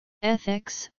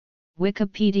Ethics,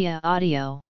 Wikipedia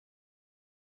audio.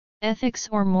 Ethics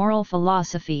or moral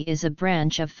philosophy is a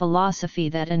branch of philosophy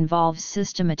that involves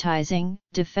systematizing,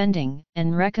 defending,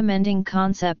 and recommending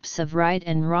concepts of right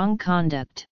and wrong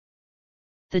conduct.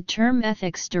 The term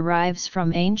ethics derives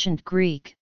from ancient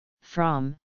Greek,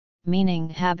 from,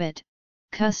 meaning habit,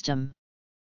 custom.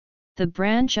 The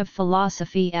branch of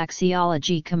philosophy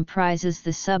axiology comprises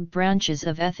the sub-branches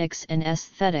of ethics and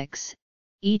aesthetics,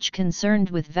 each concerned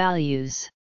with values.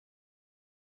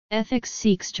 Ethics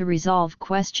seeks to resolve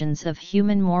questions of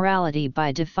human morality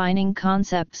by defining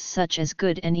concepts such as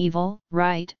good and evil,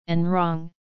 right and wrong,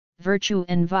 virtue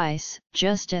and vice,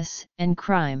 justice and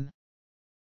crime.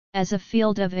 As a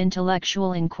field of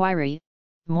intellectual inquiry,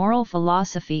 moral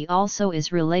philosophy also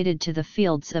is related to the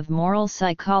fields of moral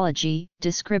psychology,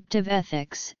 descriptive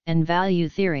ethics, and value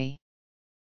theory.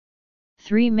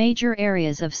 Three major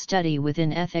areas of study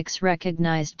within ethics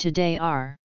recognized today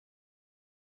are: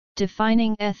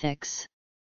 defining ethics.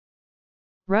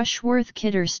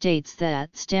 Rushworth-Kidder states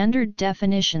that standard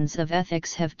definitions of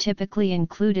ethics have typically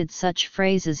included such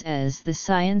phrases as the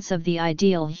science of the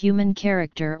ideal human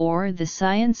character or the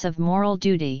science of moral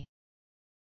duty.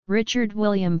 Richard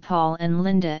William Paul and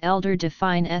Linda Elder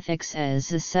define ethics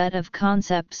as a set of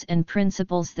concepts and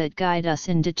principles that guide us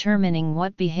in determining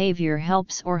what behavior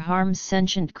helps or harms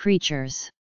sentient creatures.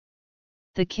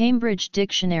 The Cambridge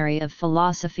Dictionary of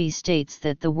Philosophy states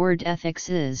that the word ethics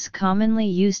is commonly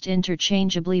used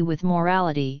interchangeably with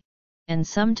morality, and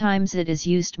sometimes it is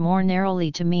used more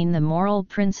narrowly to mean the moral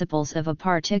principles of a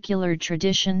particular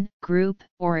tradition, group,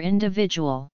 or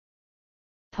individual.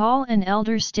 Paul and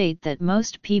Elder state that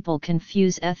most people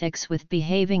confuse ethics with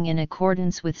behaving in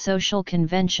accordance with social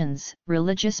conventions,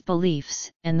 religious beliefs,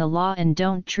 and the law, and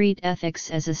don't treat ethics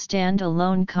as a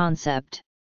stand-alone concept.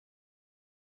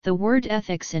 The word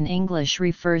ethics in English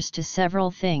refers to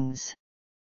several things.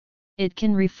 It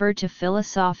can refer to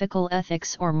philosophical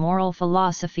ethics or moral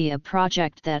philosophy, a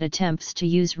project that attempts to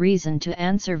use reason to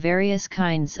answer various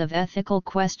kinds of ethical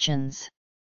questions.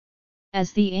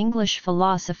 As the English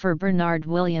philosopher Bernard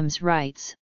Williams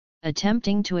writes,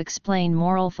 attempting to explain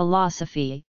moral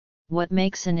philosophy, what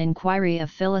makes an inquiry a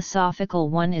philosophical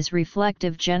one is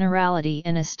reflective generality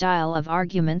and a style of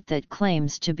argument that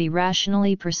claims to be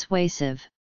rationally persuasive.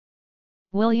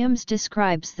 Williams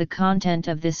describes the content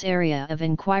of this area of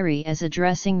inquiry as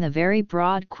addressing the very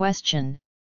broad question,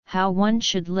 how one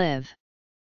should live.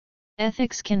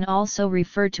 Ethics can also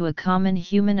refer to a common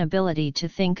human ability to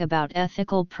think about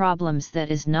ethical problems that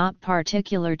is not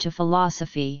particular to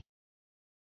philosophy.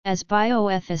 As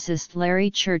bioethicist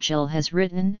Larry Churchill has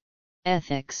written,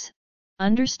 ethics,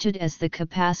 understood as the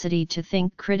capacity to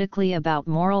think critically about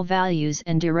moral values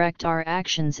and direct our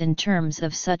actions in terms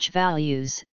of such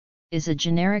values, is a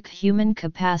generic human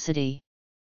capacity.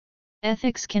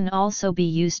 Ethics can also be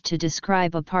used to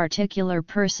describe a particular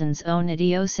person's own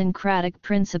idiosyncratic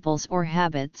principles or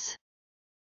habits.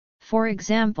 For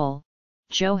example,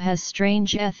 Joe has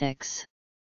strange ethics.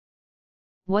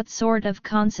 What sort of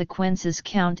consequences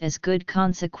count as good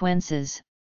consequences?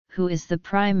 Who is the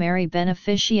primary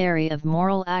beneficiary of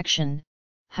moral action?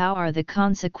 How are the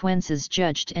consequences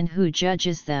judged and who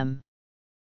judges them?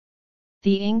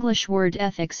 The English word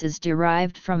ethics is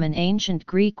derived from an ancient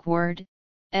Greek word,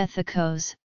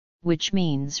 ethikos, which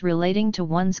means relating to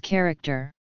one's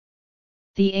character.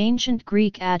 The ancient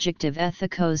Greek adjective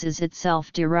ethikos is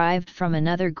itself derived from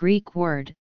another Greek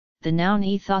word, the noun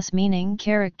ethos, meaning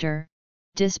character,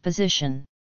 disposition.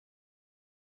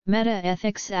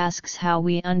 Metaethics asks how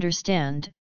we understand,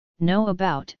 know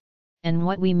about, and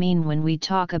what we mean when we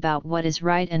talk about what is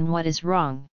right and what is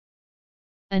wrong.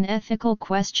 An ethical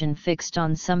question fixed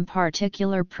on some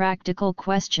particular practical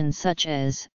question such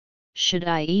as, should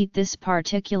I eat this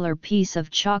particular piece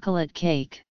of chocolate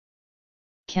cake?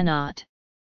 Cannot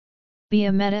be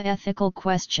a metaethical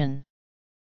question.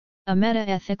 A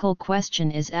metaethical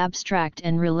question is abstract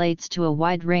and relates to a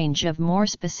wide range of more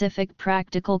specific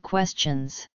practical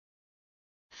questions.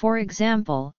 For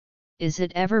example, is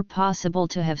it ever possible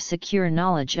to have secure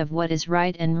knowledge of what is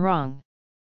right and wrong?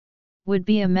 Would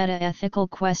be a metaethical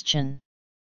question.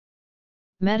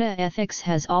 Metaethics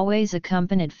has always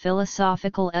accompanied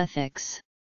philosophical ethics.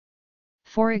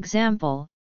 For example,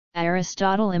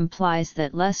 Aristotle implies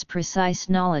that less precise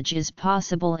knowledge is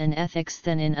possible in ethics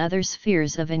than in other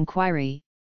spheres of inquiry,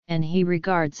 and he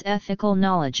regards ethical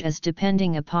knowledge as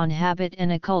depending upon habit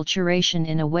and acculturation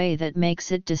in a way that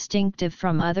makes it distinctive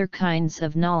from other kinds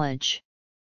of knowledge.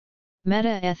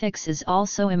 Metaethics is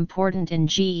also important in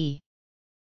G.E.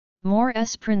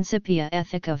 Moore's Principia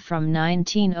Ethica from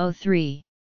 1903.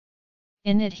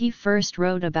 In it he first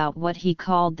wrote about what he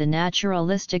called the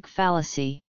naturalistic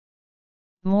fallacy.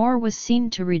 More was seen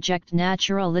to reject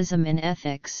naturalism in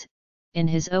ethics, in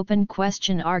his open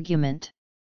question argument.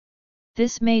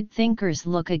 This made thinkers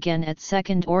look again at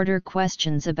second-order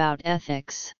questions about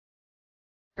ethics.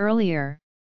 Earlier,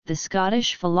 the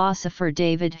Scottish philosopher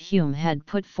David Hume had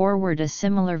put forward a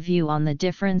similar view on the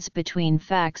difference between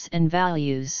facts and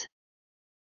values.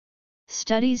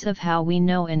 Studies of how we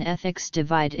know in ethics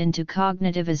divide into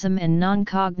cognitivism and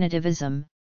non-cognitivism.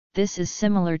 This is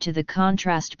similar to the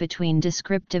contrast between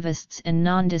descriptivists and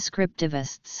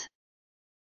non-descriptivists.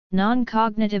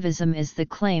 Non-cognitivism is the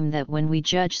claim that when we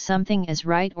judge something as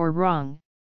right or wrong,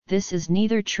 this is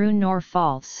neither true nor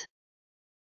false.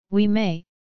 We may,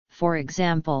 for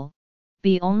example,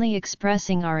 be only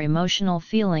expressing our emotional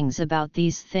feelings about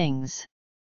these things.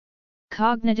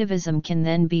 Cognitivism can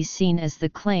then be seen as the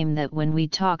claim that when we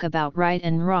talk about right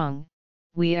and wrong,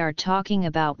 we are talking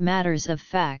about matters of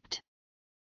fact.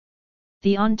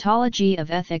 The ontology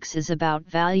of ethics is about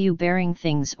value-bearing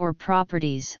things or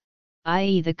properties,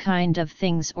 i.e. the kind of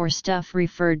things or stuff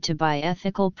referred to by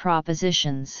ethical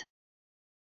propositions.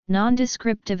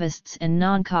 Non-descriptivists and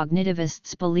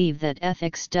non-cognitivists believe that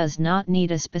ethics does not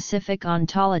need a specific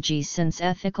ontology since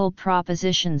ethical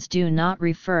propositions do not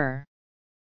refer.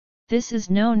 This is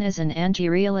known as an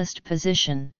anti-realist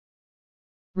position.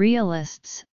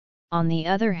 Realists, on the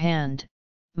other hand,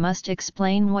 must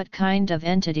explain what kind of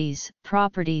entities,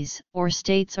 properties, or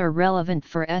states are relevant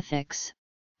for ethics,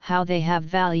 how they have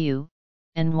value,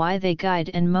 and why they guide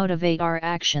and motivate our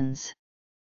actions.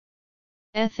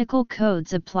 Ethical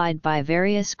codes applied by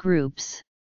various groups.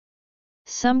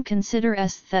 Some consider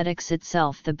aesthetics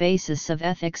itself the basis of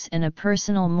ethics and a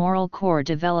personal moral core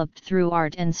developed through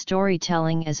art and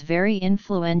storytelling as very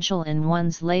influential in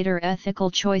one's later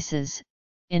ethical choices,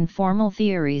 informal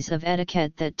theories of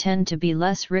etiquette that tend to be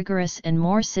less rigorous and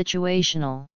more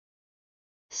situational.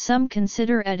 Some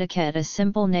consider etiquette a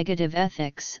simple negative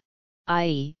ethics,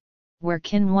 i.e., where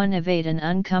can one evade an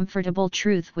uncomfortable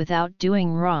truth without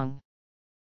doing wrong?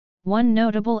 One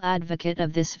notable advocate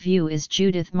of this view is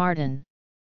Judith Martin.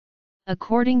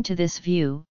 According to this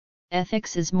view,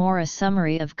 ethics is more a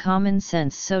summary of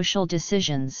common-sense social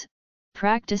decisions,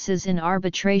 practices in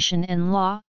arbitration and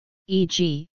law,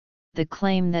 e.g., the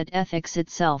claim that ethics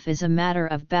itself is a matter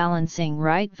of balancing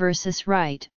right versus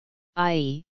right,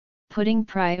 i.e., putting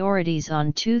priorities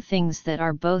on two things that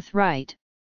are both right,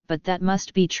 but that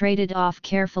must be traded off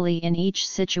carefully in each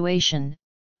situation,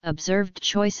 observed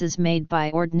choices made by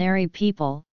ordinary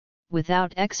people,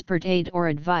 without expert aid or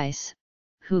advice,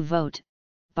 who vote,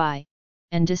 buy,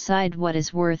 and decide what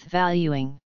is worth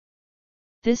valuing.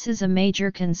 This is a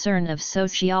major concern of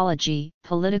sociology,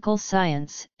 political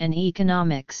science, and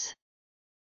economics.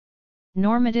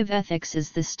 Normative ethics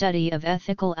is the study of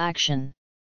ethical action.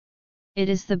 It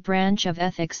is the branch of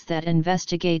ethics that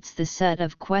investigates the set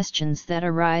of questions that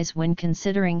arise when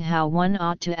considering how one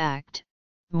ought to act,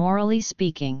 morally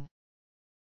speaking.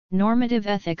 Normative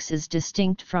ethics is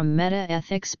distinct from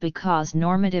meta-ethics because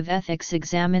normative ethics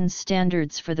examines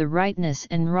standards for the rightness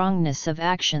and wrongness of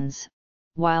actions,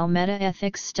 while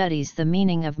meta-ethics studies the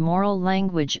meaning of moral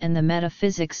language and the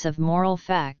metaphysics of moral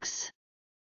facts.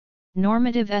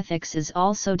 Normative ethics is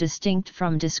also distinct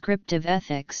from descriptive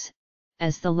ethics,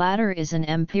 as the latter is an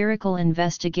empirical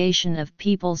investigation of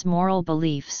people's moral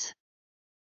beliefs.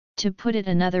 To put it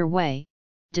another way,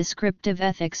 descriptive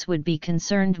ethics would be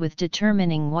concerned with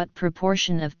determining what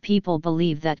proportion of people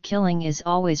believe that killing is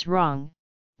always wrong,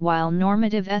 while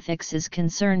normative ethics is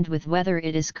concerned with whether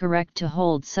it is correct to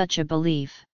hold such a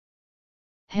belief.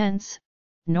 Hence,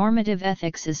 normative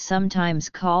ethics is sometimes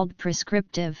called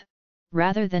prescriptive,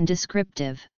 rather than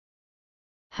descriptive.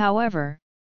 However,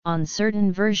 on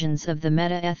certain versions of the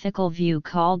meta-ethical view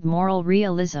called moral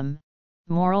realism,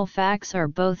 moral facts are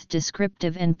both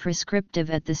descriptive and prescriptive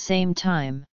at the same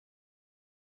time.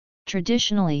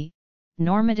 Traditionally,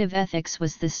 normative ethics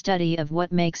was the study of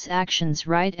what makes actions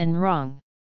right and wrong.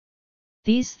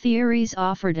 These theories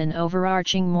offered an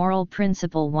overarching moral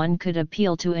principle one could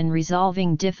appeal to in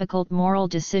resolving difficult moral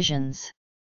decisions.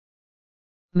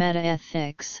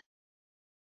 Metaethics.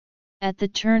 At the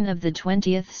turn of the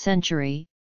 20th century,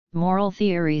 moral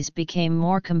theories became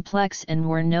more complex and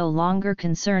were no longer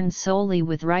concerned solely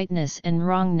with rightness and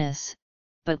wrongness,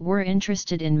 but were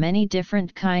interested in many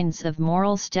different kinds of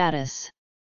moral status.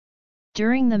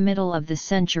 During the middle of the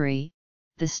century,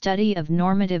 the study of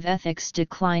normative ethics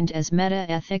declined as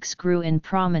meta-ethics grew in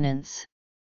prominence.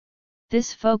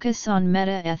 This focus on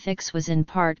meta-ethics was in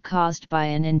part caused by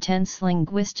an intense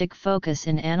linguistic focus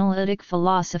in analytic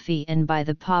philosophy and by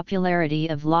the popularity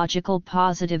of logical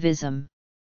positivism.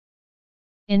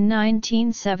 In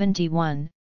 1971,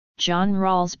 John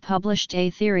Rawls published A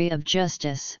Theory of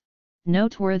Justice,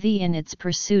 noteworthy in its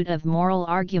pursuit of moral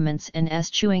arguments and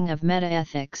eschewing of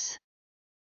metaethics.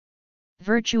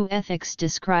 Virtue ethics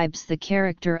describes the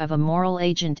character of a moral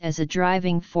agent as a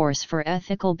driving force for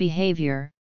ethical behavior,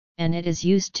 and it is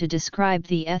used to describe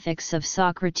the ethics of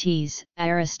Socrates,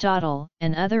 Aristotle,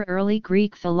 and other early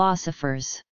Greek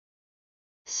philosophers.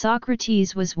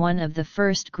 Socrates was one of the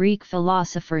first Greek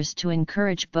philosophers to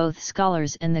encourage both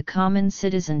scholars and the common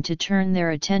citizen to turn their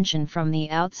attention from the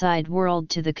outside world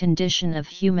to the condition of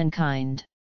humankind.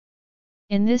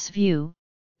 In this view,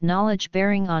 knowledge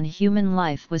bearing on human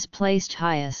life was placed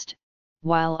highest,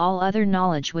 while all other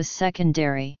knowledge was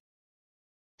secondary.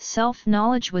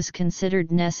 Self-knowledge was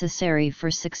considered necessary for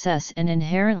success and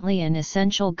inherently an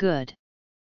essential good.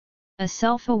 A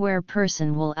self-aware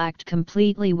person will act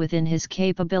completely within his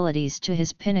capabilities to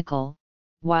his pinnacle,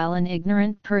 while an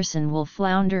ignorant person will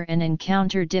flounder and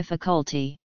encounter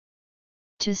difficulty.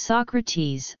 To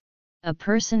Socrates, a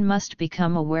person must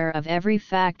become aware of every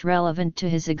fact relevant to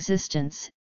his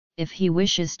existence, if he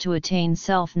wishes to attain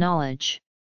self-knowledge.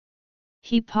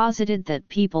 He posited that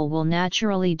people will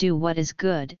naturally do what is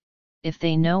good, if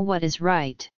they know what is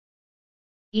right.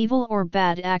 Evil or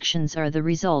bad actions are the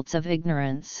results of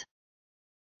ignorance.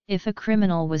 If a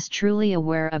criminal was truly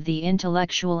aware of the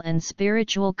intellectual and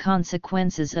spiritual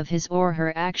consequences of his or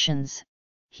her actions,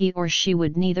 he or she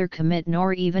would neither commit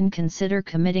nor even consider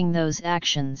committing those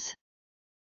actions.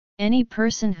 Any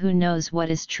person who knows what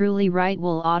is truly right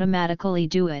will automatically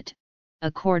do it,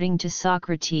 according to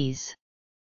Socrates.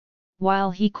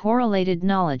 While he correlated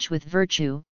knowledge with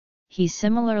virtue, he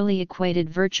similarly equated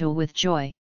virtue with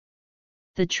joy.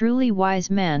 The truly wise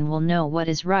man will know what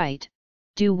is right,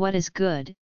 do what is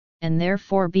good, and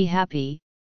therefore be happy.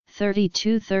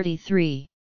 32-33.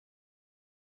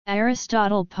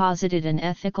 Aristotle posited an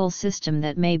ethical system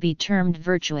that may be termed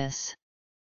virtuous.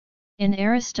 In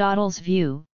Aristotle's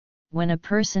view, when a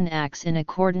person acts in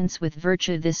accordance with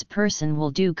virtue, this person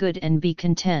will do good and be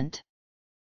content.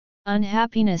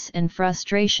 Unhappiness and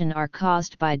frustration are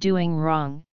caused by doing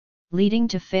wrong, leading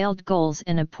to failed goals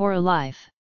and a poor life.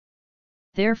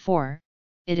 Therefore,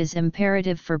 it is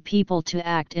imperative for people to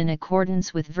act in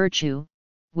accordance with virtue,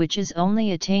 which is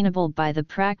only attainable by the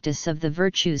practice of the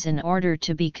virtues in order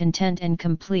to be content and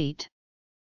complete.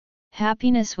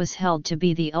 Happiness was held to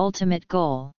be the ultimate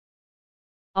goal.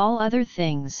 All other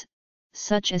things,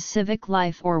 such as civic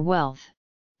life or wealth,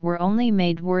 were only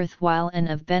made worthwhile and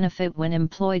of benefit when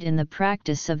employed in the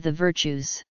practice of the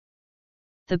virtues.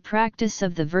 The practice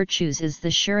of the virtues is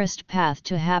the surest path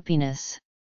to happiness.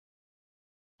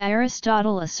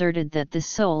 Aristotle asserted that the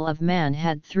soul of man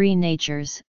had three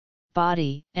natures: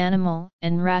 body, animal,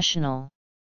 and rational.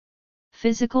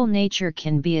 Physical nature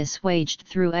can be assuaged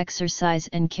through exercise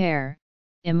and care,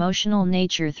 emotional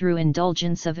nature through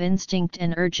indulgence of instinct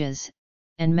and urges,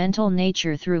 and mental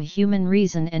nature through human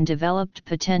reason and developed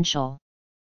potential.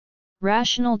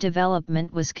 Rational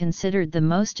development was considered the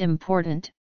most important,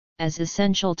 as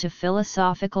essential to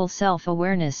philosophical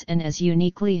self-awareness and as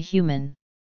uniquely human.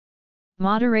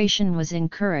 Moderation was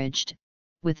encouraged,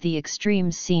 with the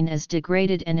extremes seen as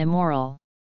degraded and immoral.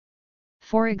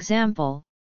 For example,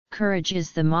 courage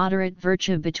is the moderate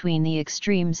virtue between the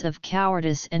extremes of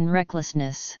cowardice and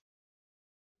recklessness.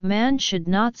 Man should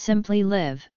not simply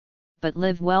live, but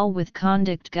live well with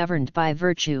conduct governed by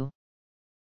virtue.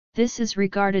 This is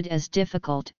regarded as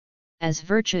difficult, as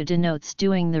virtue denotes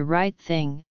doing the right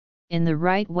thing, in the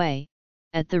right way,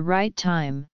 at the right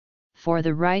time, for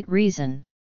the right reason.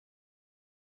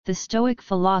 The Stoic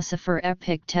philosopher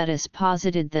Epictetus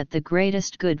posited that the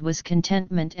greatest good was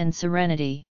contentment and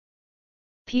serenity.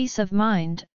 Peace of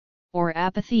mind, or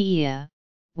apatheia,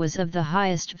 was of the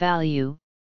highest value.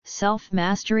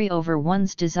 Self-mastery over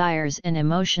one's desires and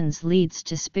emotions leads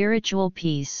to spiritual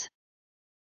peace.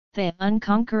 The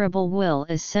unconquerable will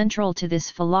is central to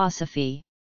this philosophy.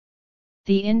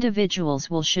 The individual's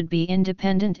will should be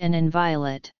independent and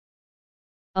inviolate.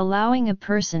 Allowing a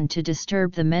person to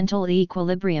disturb the mental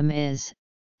equilibrium is,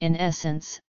 in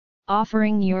essence,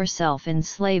 offering yourself in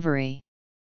slavery.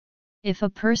 If a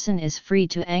person is free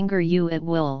to anger you at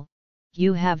will,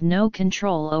 you have no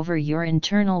control over your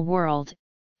internal world,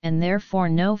 and therefore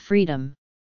no freedom.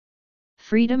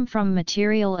 Freedom from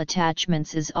material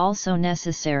attachments is also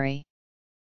necessary.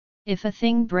 If a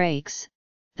thing breaks,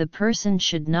 the person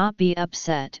should not be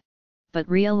upset, but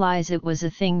realize it was a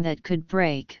thing that could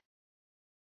break.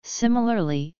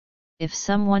 Similarly, if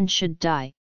someone should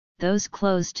die, those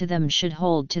close to them should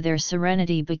hold to their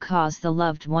serenity because the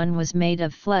loved one was made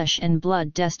of flesh and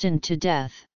blood destined to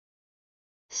death.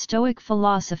 Stoic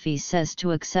philosophy says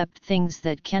to accept things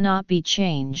that cannot be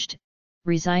changed,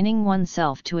 resigning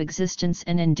oneself to existence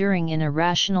and enduring in a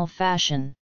rational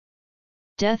fashion.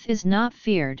 Death is not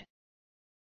feared.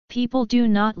 People do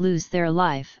not lose their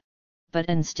life, but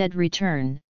instead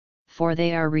return, for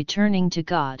they are returning to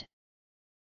God.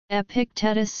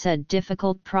 Epictetus said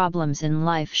difficult problems in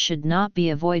life should not be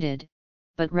avoided,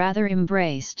 but rather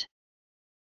embraced.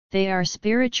 They are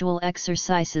spiritual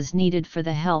exercises needed for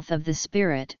the health of the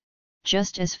spirit,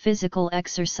 just as physical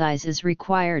exercise is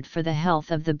required for the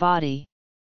health of the body.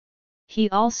 He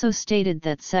also stated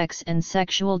that sex and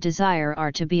sexual desire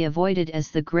are to be avoided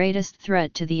as the greatest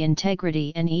threat to the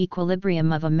integrity and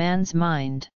equilibrium of a man's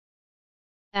mind.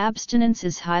 Abstinence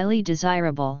is highly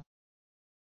desirable.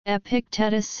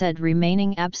 Epictetus said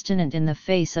remaining abstinent in the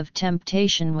face of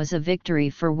temptation was a victory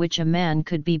for which a man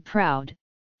could be proud.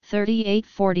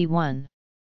 3841.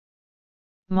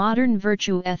 Modern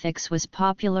virtue ethics was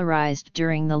popularized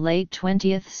during the late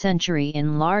 20th century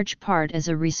in large part as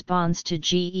a response to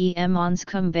Gem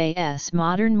Anscombe's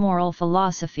modern moral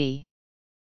philosophy.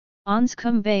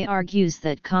 Anscombe argues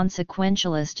that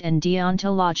consequentialist and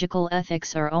deontological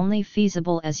ethics are only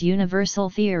feasible as universal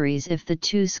theories if the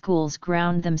two schools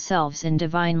ground themselves in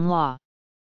divine law.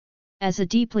 As a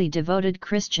deeply devoted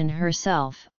Christian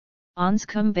herself,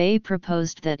 Anscombe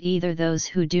proposed that either those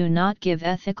who do not give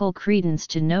ethical credence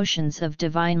to notions of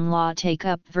divine law take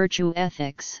up virtue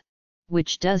ethics,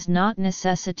 which does not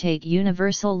necessitate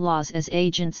universal laws as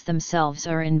agents themselves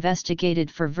are investigated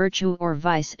for virtue or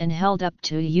vice and held up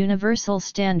to universal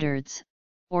standards,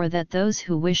 or that those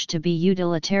who wish to be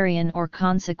utilitarian or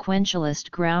consequentialist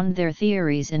ground their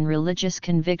theories in religious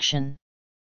conviction.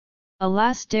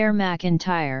 Alasdair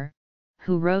MacIntyre,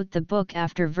 who wrote the book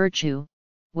After Virtue,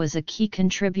 was a key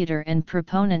contributor and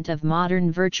proponent of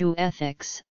modern virtue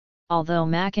ethics, although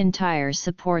MacIntyre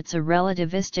supports a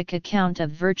relativistic account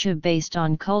of virtue based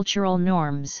on cultural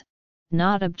norms,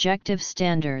 not objective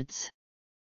standards.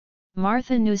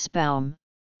 Martha Nussbaum,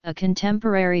 a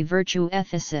contemporary virtue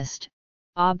ethicist,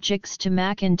 objects to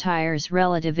MacIntyre's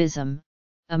relativism,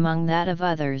 among that of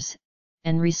others,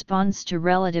 and responds to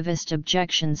relativist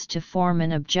objections to form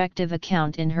an objective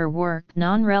account in her work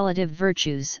Non-Relative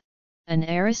Virtues, an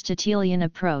Aristotelian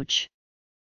approach.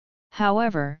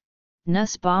 However,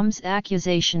 Nussbaum's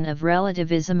accusation of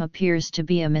relativism appears to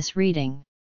be a misreading.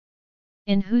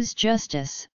 In Whose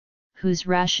Justice, Whose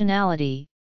Rationality,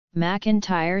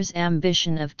 MacIntyre's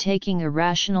ambition of taking a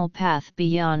rational path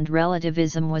beyond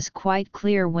relativism was quite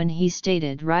clear when he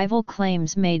stated rival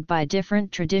claims made by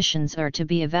different traditions are to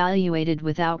be evaluated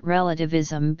without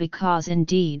relativism because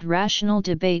indeed rational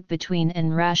debate between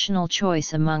and rational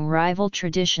choice among rival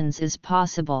traditions is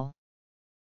possible.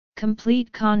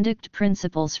 Complete Conduct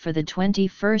Principles for the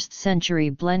 21st Century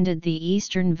blended the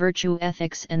Eastern virtue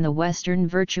ethics and the Western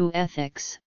virtue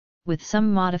ethics, with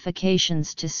some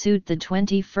modifications to suit the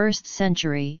 21st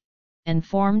century, and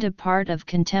formed a part of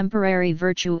contemporary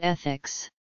virtue ethics.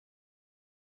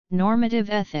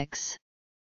 Normative ethics.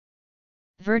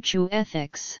 Virtue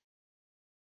ethics.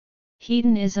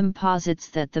 Hedonism posits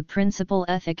that the principal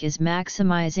ethic is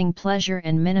maximizing pleasure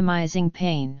and minimizing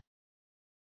pain.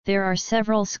 There are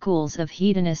several schools of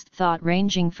hedonist thought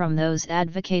ranging from those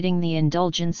advocating the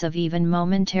indulgence of even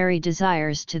momentary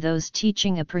desires to those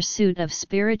teaching a pursuit of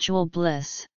spiritual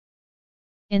bliss.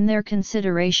 In their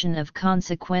consideration of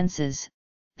consequences,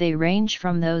 they range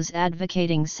from those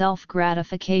advocating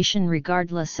self-gratification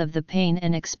regardless of the pain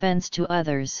and expense to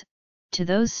others, to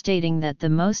those stating that the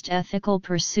most ethical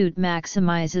pursuit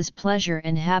maximizes pleasure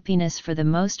and happiness for the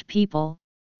most people.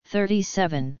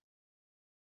 37.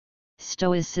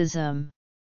 Stoicism.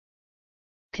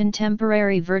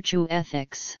 Contemporary virtue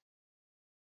ethics.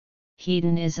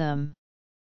 Hedonism.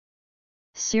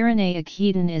 Cyrenaic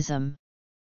hedonism.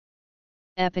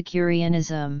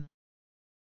 Epicureanism.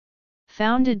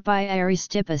 Founded by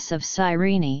Aristippus of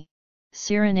Cyrene,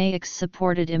 Cyrenaics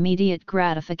supported immediate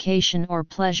gratification or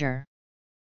pleasure.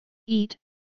 Eat,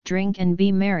 drink and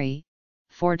be merry,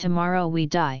 for tomorrow we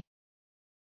die.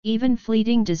 Even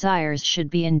fleeting desires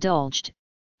should be indulged,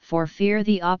 for fear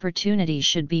the opportunity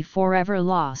should be forever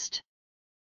lost.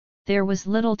 There was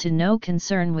little to no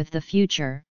concern with the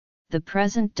future, the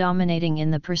present dominating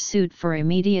in the pursuit for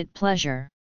immediate pleasure.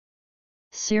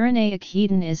 Cyrenaic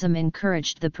hedonism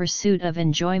encouraged the pursuit of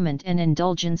enjoyment and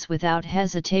indulgence without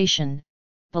hesitation,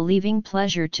 believing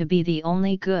pleasure to be the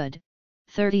only good.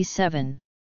 37.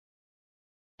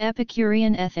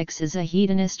 Epicurean ethics is a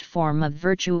hedonist form of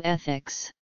virtue ethics.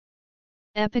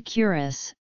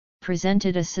 Epicurus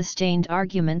presented a sustained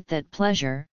argument that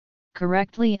pleasure,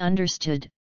 correctly understood,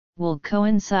 will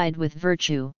coincide with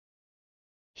virtue.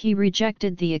 He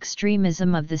rejected the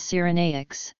extremism of the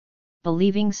Cyrenaics,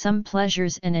 believing some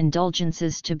pleasures and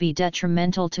indulgences to be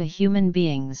detrimental to human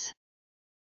beings.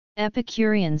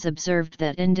 Epicureans observed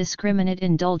that indiscriminate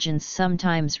indulgence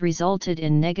sometimes resulted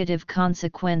in negative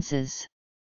consequences.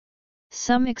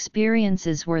 Some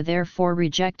experiences were therefore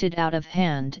rejected out of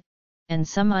hand, and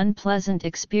some unpleasant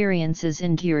experiences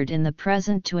endured in the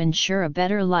present to ensure a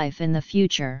better life in the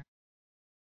future.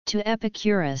 To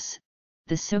Epicurus,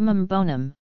 the summum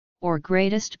bonum, or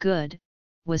greatest good,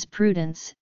 was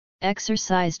prudence,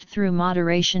 exercised through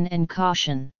moderation and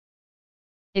caution.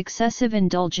 Excessive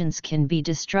indulgence can be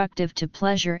destructive to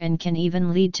pleasure and can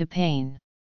even lead to pain.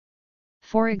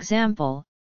 For example,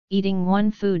 eating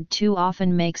one food too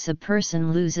often makes a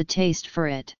person lose a taste for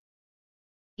it.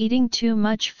 Eating too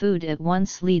much food at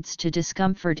once leads to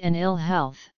discomfort and ill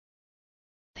health.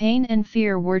 Pain and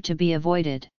fear were to be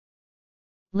avoided.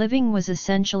 Living was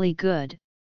essentially good,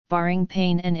 barring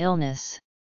pain and illness.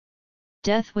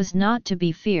 Death was not to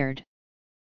be feared.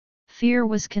 Fear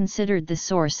was considered the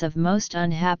source of most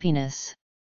unhappiness.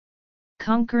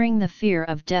 Conquering the fear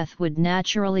of death would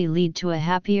naturally lead to a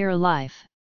happier life.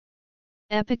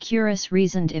 Epicurus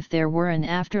reasoned if there were an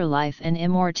afterlife and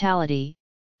immortality,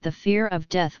 the fear of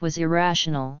death was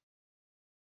irrational.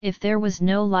 If there was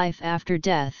no life after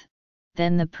death,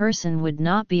 then the person would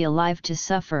not be alive to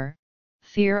suffer,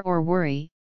 fear or worry,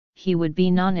 he would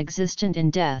be non-existent in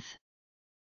death.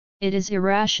 It is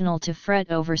irrational to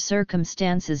fret over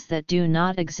circumstances that do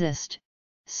not exist,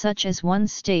 such as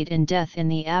one's state in death in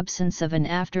the absence of an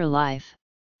afterlife.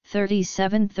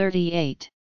 37-38.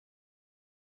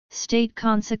 State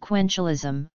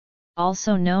consequentialism,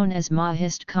 also known as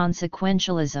Mahist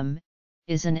consequentialism,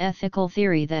 is an ethical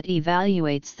theory that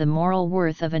evaluates the moral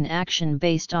worth of an action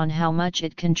based on how much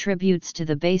it contributes to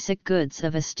the basic goods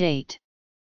of a state.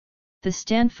 The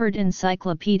Stanford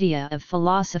Encyclopedia of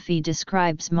Philosophy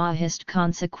describes Mahist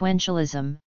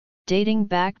consequentialism, dating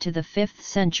back to the 5th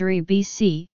century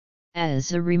BC,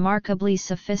 as a remarkably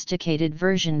sophisticated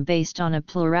version based on a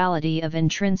plurality of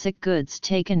intrinsic goods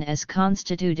taken as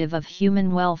constitutive of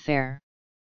human welfare.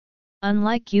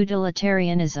 Unlike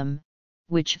utilitarianism,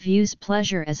 which views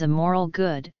pleasure as a moral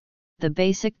good, the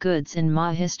basic goods in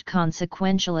Mahist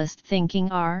consequentialist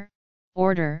thinking are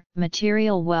order,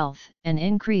 material wealth, and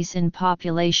increase in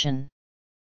population.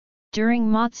 During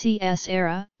Mazi's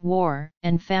era, war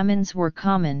and famines were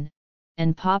common,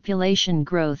 and population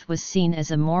growth was seen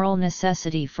as a moral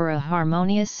necessity for a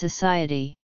harmonious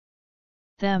society.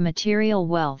 The material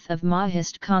wealth of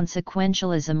Mahist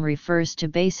consequentialism refers to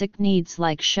basic needs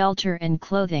like shelter and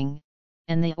clothing,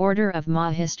 and the order of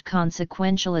Mahist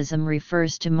consequentialism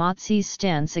refers to Mazi's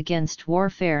stance against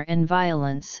warfare and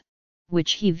violence,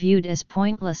 which he viewed as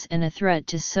pointless and a threat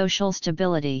to social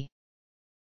stability.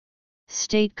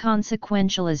 State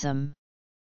consequentialism.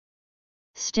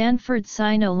 Stanford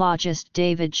sinologist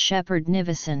David Shepard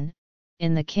Nivison,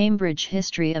 in the Cambridge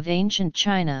History of Ancient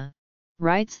China,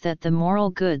 writes that the moral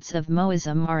goods of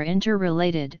Moism are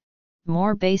interrelated: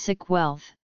 more basic wealth,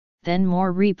 then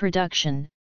more reproduction;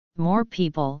 more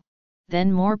people,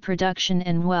 then more production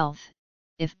and wealth.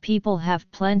 If people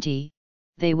have plenty,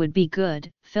 they would be good,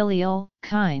 filial,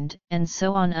 kind, and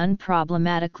so on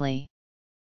unproblematically.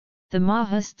 The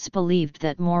Mahists believed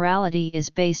that morality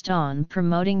is based on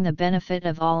promoting the benefit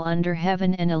of all under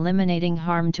heaven and eliminating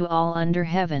harm to all under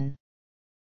heaven.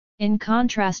 In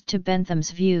contrast to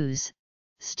Bentham's views,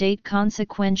 state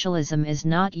consequentialism is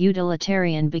not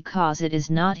utilitarian because it is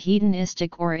not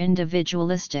hedonistic or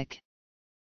individualistic.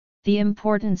 The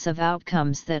importance of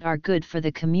outcomes that are good for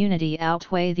the community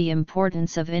outweigh the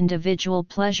importance of individual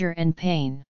pleasure and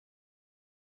pain.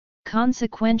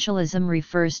 Consequentialism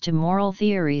refers to moral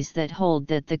theories that hold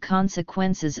that the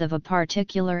consequences of a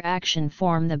particular action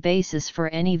form the basis for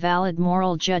any valid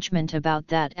moral judgment about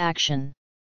that action.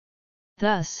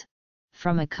 Thus,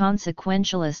 from a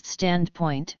consequentialist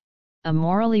standpoint, a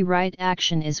morally right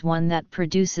action is one that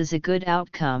produces a good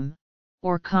outcome,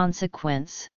 or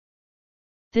consequence.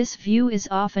 This view is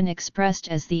often expressed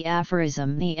as the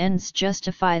aphorism "the ends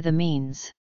justify the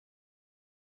means."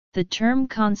 The term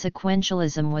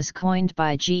consequentialism was coined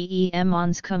by Gem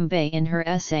Anscombe in her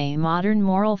essay Modern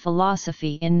Moral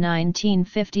Philosophy in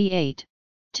 1958,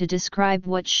 to describe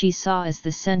what she saw as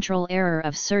the central error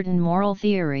of certain moral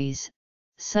theories,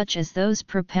 such as those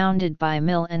propounded by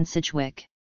Mill and Sidgwick.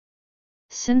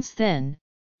 Since then,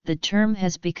 the term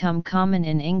has become common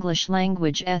in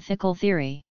English-language ethical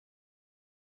theory.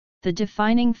 The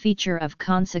defining feature of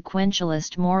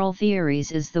consequentialist moral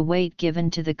theories is the weight given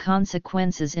to the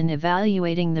consequences in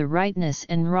evaluating the rightness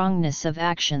and wrongness of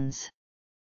actions.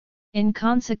 In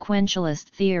consequentialist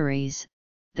theories,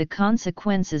 the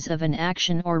consequences of an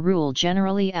action or rule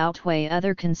generally outweigh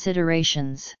other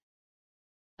considerations.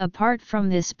 Apart from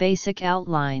this basic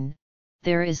outline,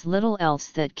 there is little else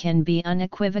that can be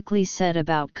unequivocally said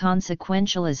about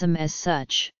consequentialism as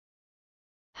such.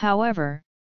 However,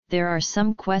 there are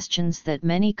some questions that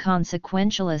many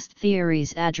consequentialist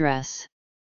theories address.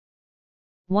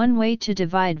 One way to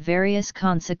divide various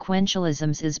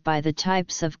consequentialisms is by the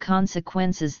types of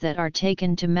consequences that are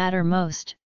taken to matter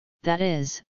most, that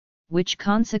is, which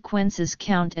consequences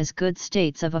count as good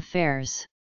states of affairs.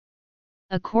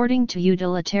 According to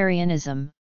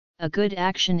utilitarianism, a good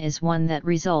action is one that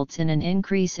results in an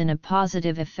increase in a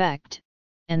positive effect,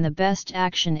 and the best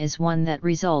action is one that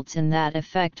results in that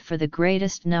effect for the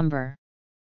greatest number.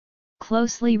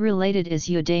 Closely related is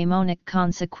eudaimonic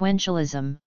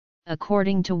consequentialism,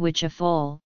 according to which a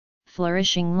full,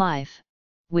 flourishing life,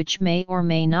 which may or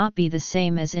may not be the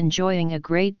same as enjoying a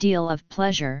great deal of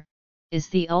pleasure, is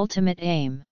the ultimate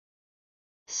aim.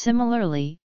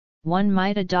 Similarly, one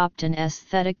might adopt an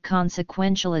aesthetic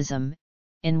consequentialism,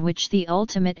 in which the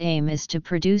ultimate aim is to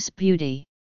produce beauty.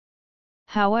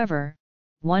 However,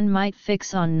 one might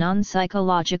fix on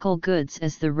non-psychological goods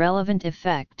as the relevant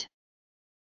effect.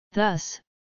 Thus,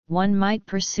 one might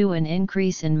pursue an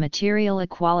increase in material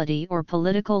equality or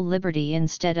political liberty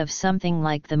instead of something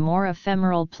like the more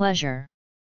ephemeral pleasure.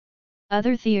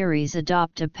 Other theories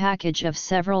adopt a package of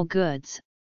several goods,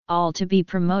 all to be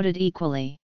promoted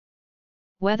equally.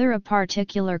 Whether a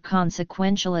particular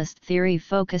consequentialist theory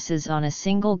focuses on a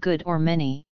single good or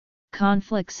many,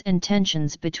 conflicts and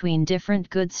tensions between different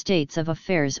good states of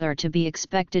affairs are to be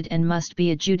expected and must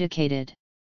be adjudicated.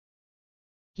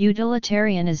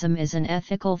 Utilitarianism is an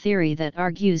ethical theory that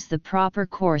argues the proper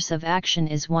course of action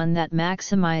is one that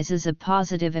maximizes a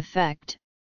positive effect,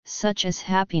 such as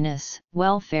happiness,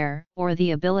 welfare, or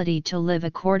the ability to live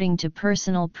according to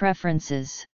personal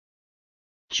preferences.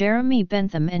 Jeremy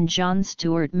Bentham and John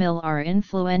Stuart Mill are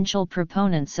influential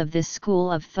proponents of this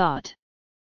school of thought.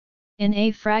 In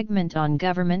a fragment on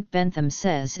government, Bentham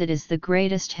says it is the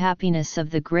greatest happiness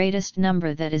of the greatest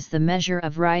number that is the measure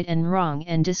of right and wrong,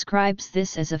 and describes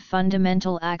this as a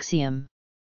fundamental axiom.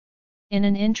 In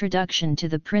an introduction to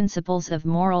the principles of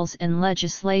morals and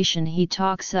legislation, he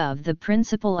talks of the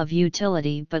principle of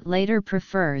utility but later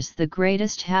prefers the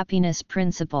greatest happiness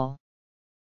principle.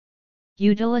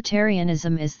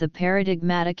 Utilitarianism is the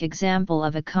paradigmatic example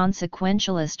of a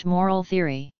consequentialist moral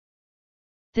theory.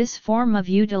 This form of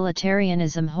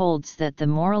utilitarianism holds that the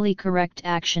morally correct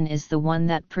action is the one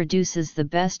that produces the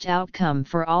best outcome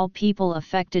for all people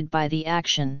affected by the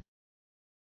action.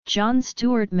 John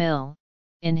Stuart Mill,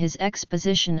 in his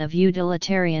exposition of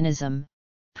utilitarianism,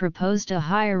 proposed a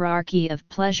hierarchy of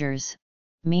pleasures,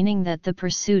 meaning that the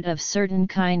pursuit of certain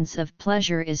kinds of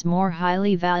pleasure is more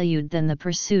highly valued than the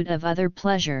pursuit of other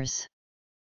pleasures.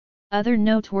 Other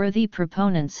noteworthy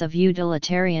proponents of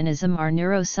utilitarianism are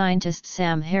neuroscientist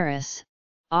Sam Harris,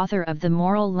 author of The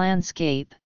Moral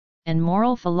Landscape, and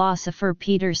moral philosopher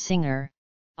Peter Singer,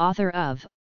 author of,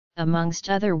 amongst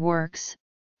other works,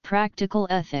 Practical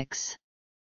Ethics.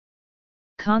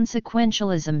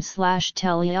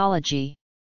 Consequentialism/teleology.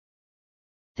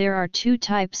 There are two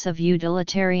types of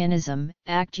utilitarianism,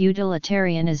 act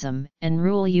utilitarianism and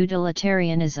rule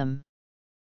utilitarianism.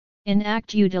 In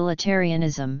act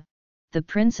utilitarianism, the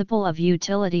principle of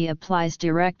utility applies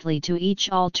directly to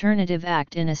each alternative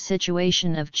act in a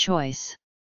situation of choice.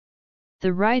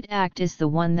 The right act is the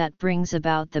one that brings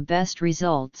about the best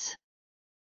results.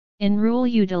 In rule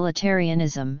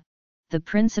utilitarianism, the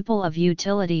principle of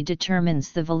utility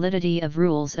determines the validity of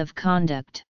rules of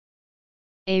conduct.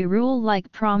 A rule like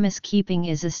promise-keeping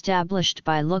is established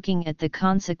by looking at the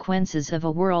consequences of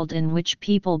a world in which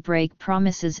people break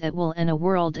promises at will and a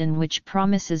world in which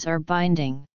promises are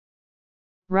binding.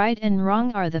 Right and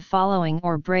wrong are the following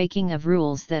or breaking of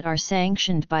rules that are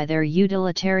sanctioned by their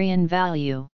utilitarian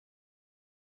value.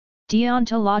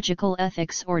 Deontological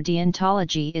ethics or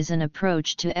deontology is an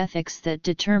approach to ethics that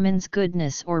determines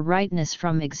goodness or rightness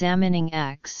from examining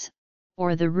acts,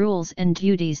 or the rules and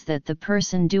duties that the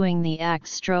person doing the act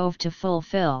strove to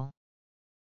fulfill.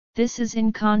 This is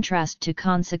in contrast to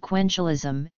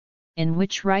consequentialism, in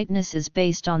which rightness is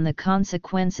based on the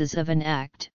consequences of an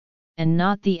act, and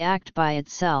not the act by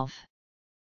itself.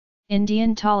 In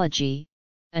deontology,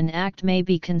 an act may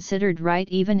be considered right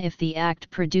even if the act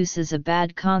produces a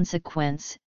bad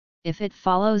consequence, if it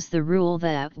follows the rule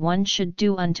that one should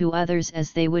do unto others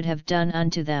as they would have done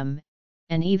unto them,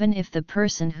 and even if the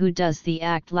person who does the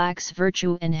act lacks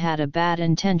virtue and had a bad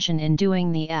intention in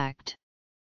doing the act.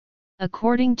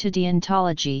 According to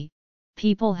deontology,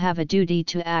 people have a duty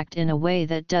to act in a way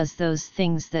that does those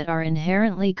things that are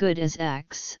inherently good as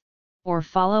X, or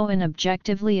follow an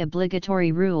objectively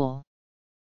obligatory rule.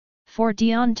 For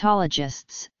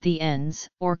deontologists, the ends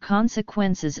or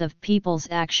consequences of people's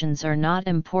actions are not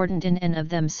important in and of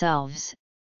themselves,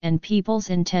 and people's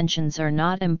intentions are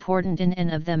not important in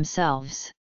and of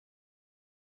themselves.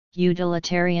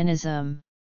 Utilitarianism.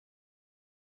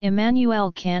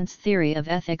 Immanuel Kant's theory of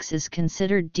ethics is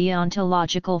considered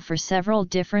deontological for several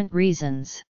different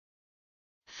reasons.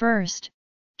 First,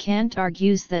 Kant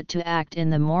argues that to act in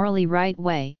the morally right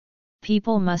way,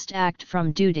 people must act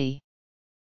from duty.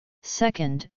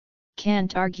 Second,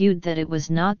 Kant argued that it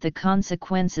was not the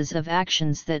consequences of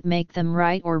actions that make them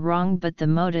right or wrong but the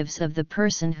motives of the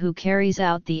person who carries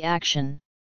out the action.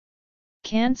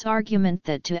 Kant's argument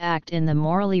that to act in the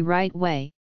morally right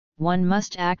way, one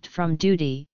must act from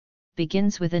duty,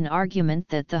 begins with an argument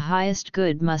that the highest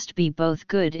good must be both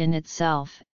good in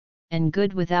itself, and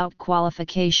good without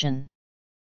qualification.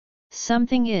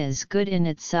 Something is good in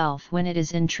itself when it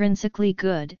is intrinsically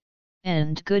good,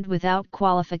 and good without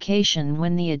qualification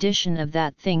when the addition of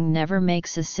that thing never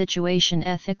makes a situation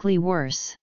ethically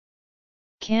worse.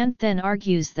 Kant then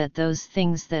argues that those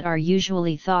things that are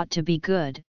usually thought to be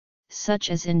good,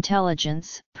 such as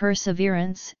intelligence,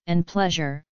 perseverance, and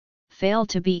pleasure, fail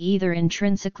to be either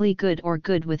intrinsically good or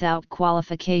good without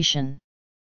qualification.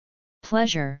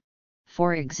 Pleasure,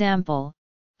 for example,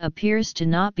 appears to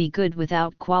not be good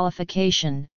without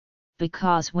qualification,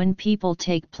 because when people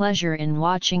take pleasure in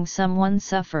watching someone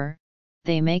suffer,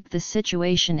 they make the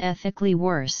situation ethically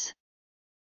worse.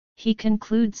 He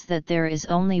concludes that there is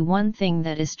only one thing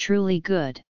that is truly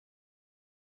good.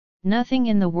 Nothing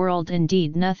in the world,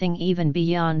 indeed nothing even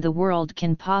beyond the world,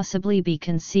 can possibly be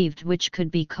conceived which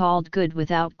could be called good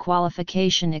without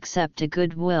qualification except a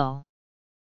good will.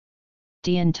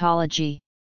 Deontology.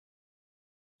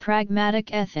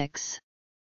 Pragmatic ethics.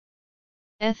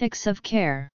 Ethics of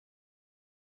care.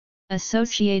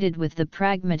 Associated with the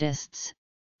pragmatists,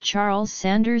 Charles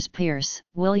Sanders Peirce,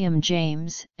 William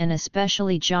James, and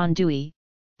especially John Dewey,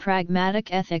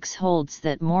 pragmatic ethics holds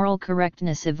that moral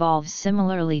correctness evolves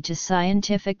similarly to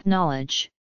scientific knowledge,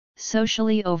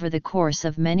 socially over the course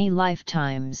of many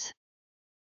lifetimes.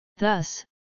 Thus,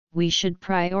 we should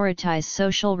prioritize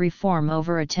social reform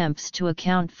over attempts to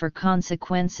account for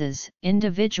consequences,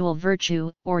 individual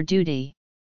virtue, or duty.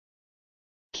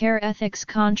 Care ethics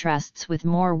contrasts with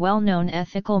more well-known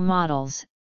ethical models,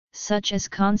 such as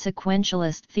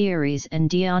consequentialist theories and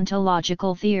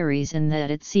deontological theories, in that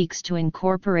it seeks to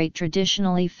incorporate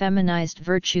traditionally feminized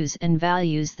virtues and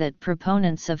values that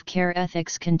proponents of care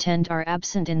ethics contend are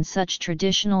absent in such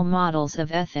traditional models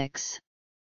of ethics.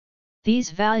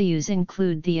 These values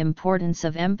include the importance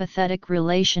of empathetic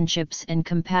relationships and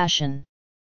compassion.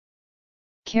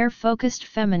 Care-focused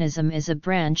feminism is a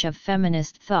branch of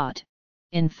feminist thought,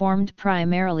 informed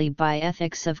primarily by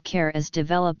ethics of care as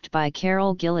developed by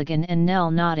Carol Gilligan and Nell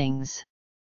Noddings.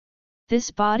 This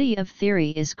body of theory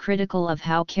is critical of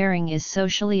how caring is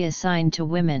socially assigned to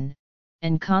women,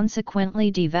 and consequently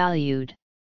devalued.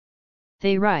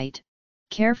 They write,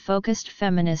 care-focused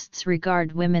feminists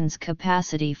regard women's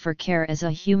capacity for care as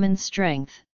a human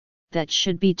strength, that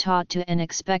should be taught to and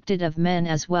expected of men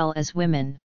as well as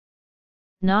women.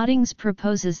 Noddings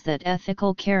proposes that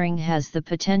ethical caring has the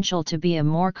potential to be a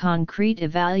more concrete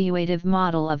evaluative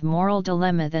model of moral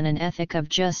dilemma than an ethic of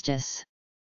justice.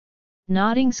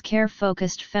 Noddings'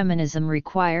 care-focused feminism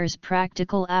requires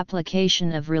practical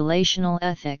application of relational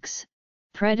ethics,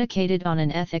 predicated on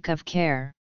an ethic of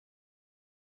care.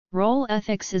 Role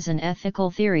ethics is an ethical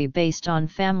theory based on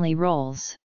family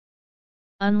roles.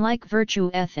 Unlike virtue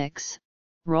ethics,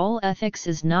 role ethics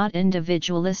is not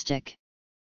individualistic.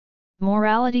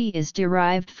 Morality is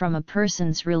derived from a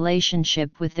person's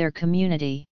relationship with their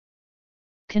community.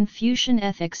 Confucian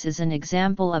ethics is an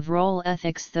example of role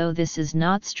ethics, though this is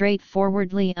not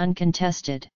straightforwardly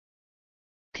uncontested.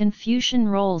 Confucian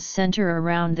roles center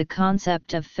around the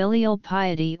concept of filial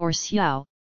piety or xiao,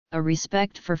 a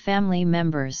respect for family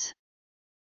members.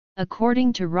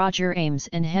 According to Roger Ames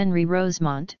and Henry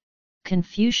Rosemont,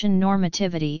 Confucian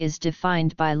normativity is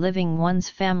defined by living one's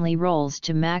family roles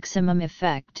to maximum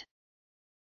effect.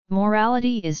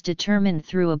 Morality is determined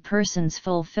through a person's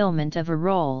fulfillment of a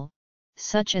role,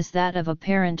 such as that of a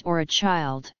parent or a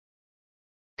child.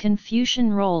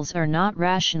 Confucian roles are not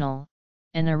rational,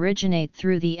 and originate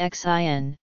through the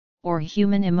xin, or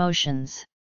human emotions.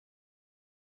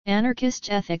 Anarchist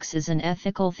ethics is an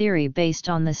ethical theory based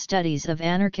on the studies of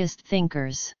anarchist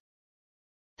thinkers.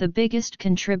 The biggest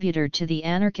contributor to the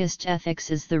anarchist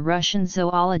ethics is the Russian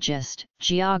zoologist,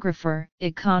 geographer,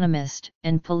 economist,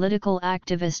 and political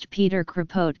activist Peter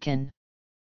Kropotkin.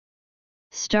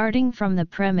 Starting from the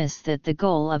premise that the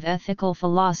goal of ethical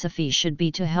philosophy should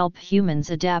be to help humans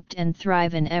adapt and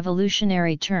thrive in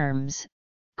evolutionary terms,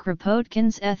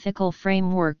 Kropotkin's ethical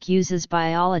framework uses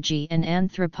biology and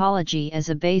anthropology as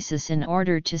a basis in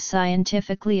order to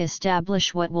scientifically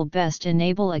establish what will best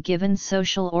enable a given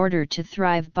social order to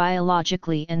thrive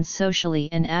biologically and socially,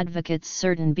 and advocates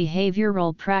certain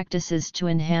behavioral practices to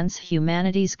enhance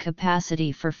humanity's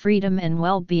capacity for freedom and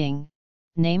well-being,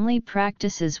 namely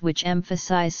practices which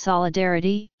emphasize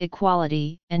solidarity,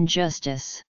 equality, and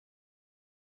justice.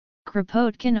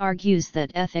 Kropotkin argues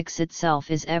that ethics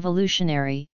itself is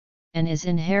evolutionary, and is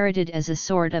inherited as a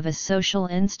sort of a social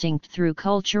instinct through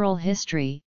cultural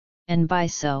history, and by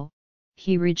so,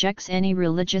 he rejects any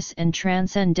religious and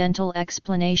transcendental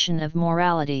explanation of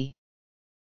morality.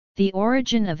 The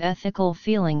origin of ethical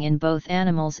feeling in both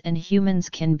animals and humans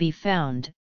can be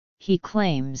found, he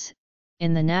claims,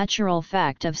 in the natural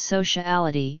fact of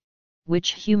sociality,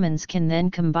 which humans can then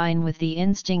combine with the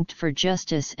instinct for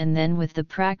justice and then with the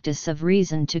practice of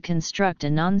reason to construct a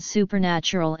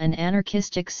non-supernatural and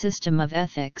anarchistic system of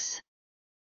ethics.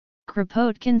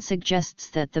 Kropotkin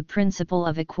suggests that the principle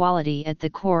of equality at the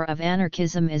core of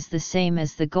anarchism is the same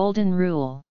as the Golden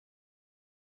Rule.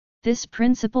 This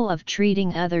principle of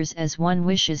treating others as one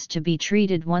wishes to be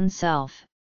treated oneself,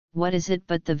 what is it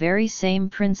but the very same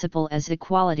principle as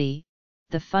equality,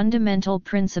 the fundamental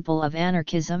principle of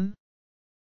anarchism?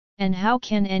 And how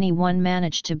can anyone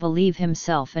manage to believe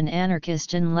himself an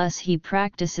anarchist unless he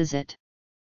practices it?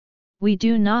 We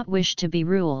do not wish to be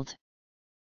ruled.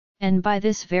 And by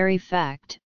this very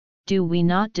fact, do we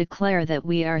not declare that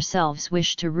we ourselves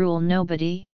wish to rule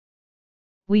nobody?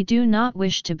 We do not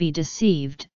wish to be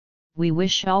deceived, we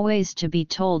wish always to be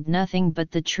told nothing but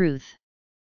the truth.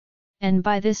 And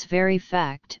by this very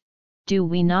fact, do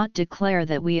we not declare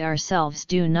that we ourselves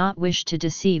do not wish to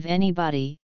deceive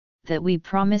anybody, that we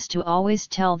promise to always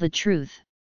tell the truth,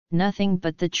 nothing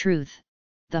but the truth,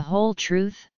 the whole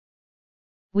truth?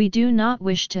 We do not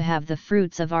wish to have the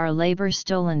fruits of our labor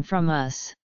stolen from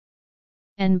us.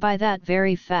 And by that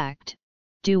very fact,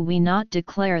 do we not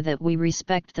declare that we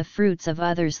respect the fruits of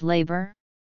others' labor?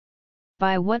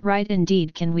 By what right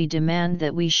indeed can we demand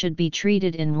that we should be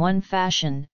treated in one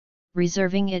fashion,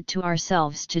 reserving it to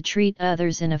ourselves to treat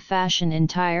others in a fashion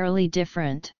entirely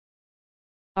different?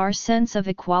 Our sense of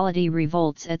equality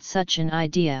revolts at such an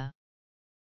idea.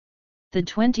 The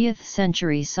 20th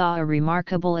century saw a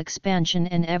remarkable expansion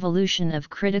and evolution of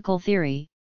critical theory,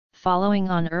 following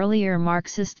on earlier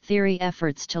Marxist theory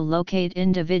efforts to locate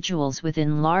individuals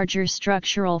within larger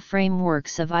structural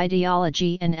frameworks of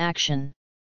ideology and action.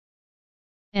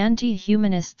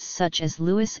 Anti-humanists such as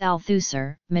Louis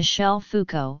Althusser, Michel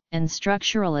Foucault, and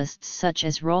structuralists such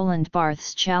as Roland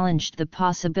Barthes challenged the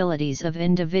possibilities of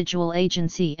individual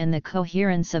agency and the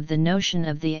coherence of the notion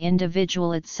of the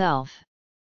individual itself.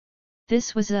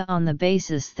 This was on the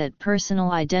basis that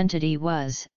personal identity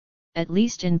was, at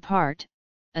least in part,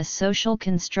 a social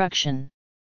construction.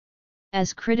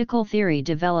 As critical theory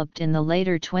developed in the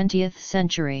later 20th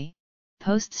century,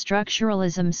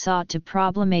 post-structuralism sought to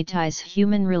problematize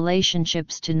human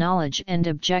relationships to knowledge and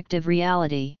objective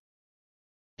reality.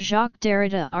 Jacques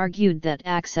Derrida argued that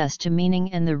access to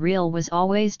meaning and the real was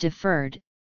always deferred,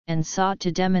 and sought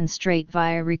to demonstrate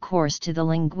via recourse to the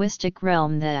linguistic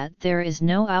realm that there is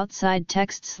no outside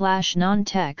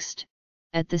text/non-text.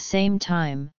 At the same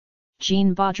time,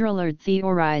 Jean Baudrillard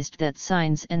theorized that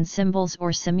signs and symbols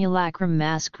or simulacrum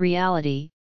mask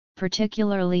reality,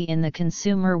 particularly in the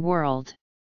consumer world.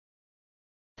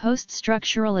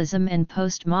 Post-structuralism and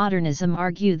postmodernism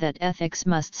argue that ethics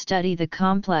must study the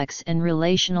complex and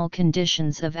relational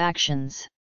conditions of actions.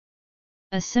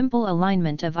 A simple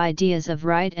alignment of ideas of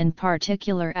right and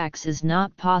particular acts is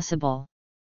not possible.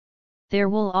 There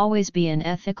will always be an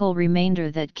ethical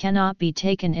remainder that cannot be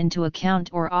taken into account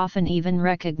or often even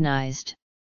recognized.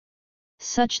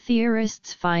 Such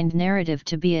theorists find narrative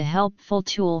to be a helpful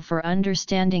tool for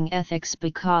understanding ethics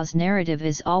because narrative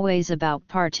is always about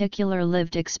particular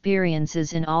lived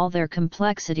experiences in all their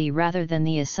complexity rather than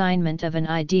the assignment of an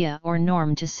idea or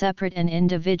norm to separate and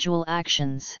individual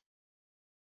actions.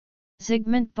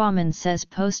 Zygmunt Bauman says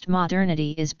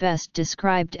postmodernity is best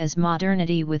described as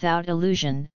modernity without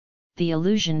illusion, the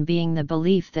illusion being the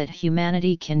belief that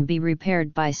humanity can be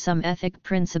repaired by some ethic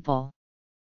principle.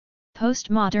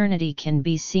 Postmodernity can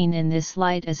be seen in this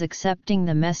light as accepting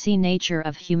the messy nature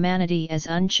of humanity as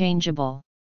unchangeable.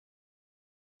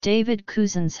 David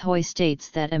Cousins-Hoy states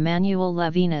that Emmanuel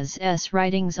Levinas's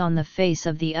writings on the face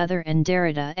of the other and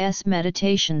Derrida's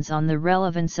meditations on the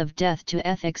relevance of death to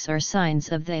ethics are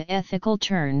signs of the ethical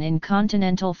turn in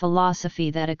continental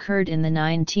philosophy that occurred in the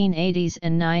 1980s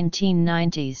and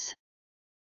 1990s.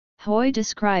 Hoy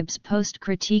describes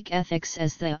post-critique ethics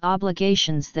as the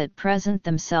obligations that present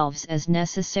themselves as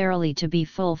necessarily to be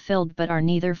fulfilled but are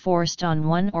neither forced on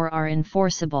one or are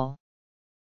enforceable.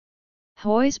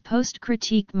 Hoy's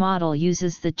post-critique model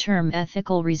uses the term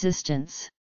ethical resistance.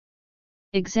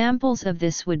 Examples of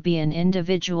this would be an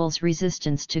individual's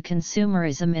resistance to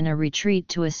consumerism in a retreat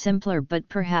to a simpler but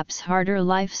perhaps harder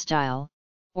lifestyle,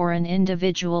 or an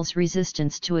individual's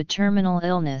resistance to a terminal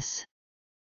illness.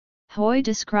 Hoy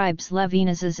describes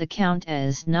Levinas's account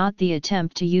as not the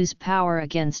attempt to use power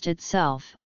against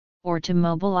itself, or to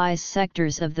mobilize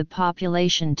sectors of the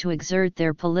population to exert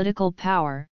their political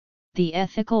power. The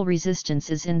ethical resistance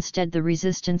is instead the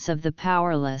resistance of the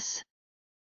powerless.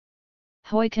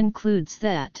 Hoy concludes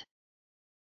that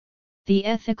the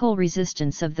ethical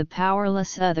resistance of the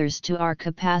powerless others to our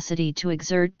capacity to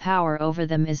exert power over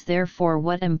them is therefore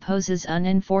what imposes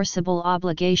unenforceable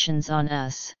obligations on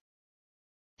us.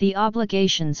 The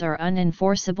obligations are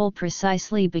unenforceable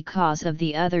precisely because of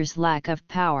the other's lack of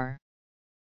power.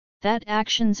 That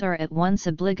actions are at once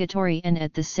obligatory and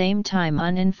at the same time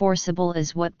unenforceable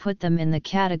is what put them in the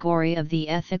category of the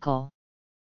ethical.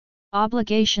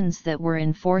 Obligations that were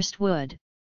enforced would,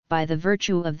 by the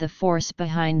virtue of the force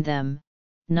behind them,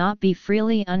 not be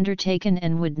freely undertaken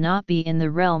and would not be in the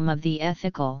realm of the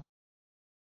ethical.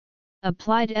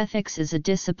 Applied ethics is a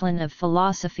discipline of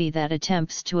philosophy that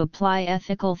attempts to apply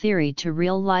ethical theory to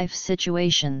real-life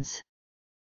situations.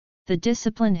 The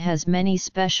discipline has many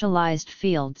specialized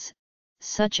fields,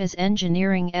 such as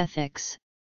engineering ethics,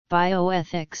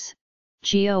 bioethics,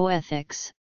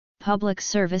 geoethics, public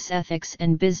service ethics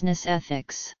and business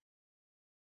ethics.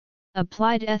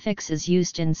 Applied ethics is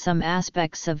used in some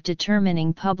aspects of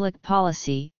determining public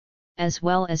policy, as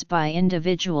well as by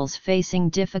individuals facing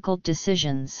difficult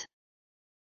decisions.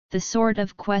 The sort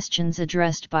of questions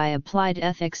addressed by applied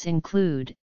ethics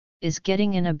include: is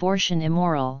getting an abortion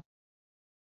immoral?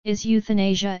 Is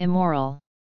euthanasia immoral?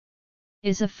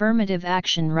 Is affirmative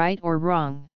action right or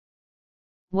wrong?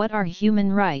 What are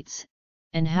human rights,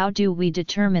 and how do we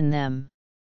determine them?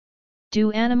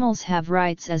 Do animals have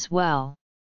rights as well?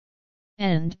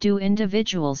 And do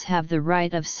individuals have the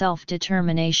right of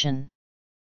self-determination?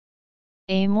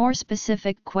 A more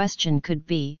specific question could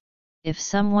be, if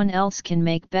someone else can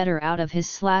make better out of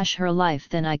his/her life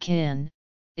than I can,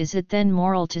 is it then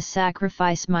moral to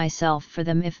sacrifice myself for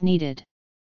them if needed?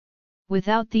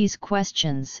 Without these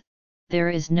questions, there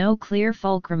is no clear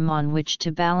fulcrum on which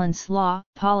to balance law,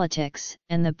 politics,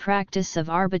 and the practice of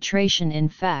arbitration. In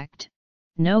fact,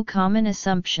 no common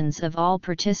assumptions of all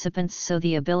participants, so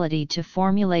the ability to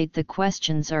formulate the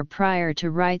questions are prior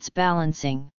to rights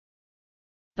balancing.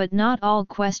 But not all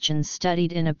questions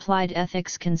studied in applied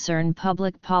ethics concern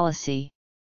public policy.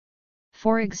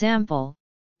 For example,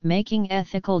 making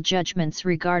ethical judgments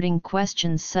regarding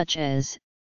questions such as,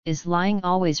 is lying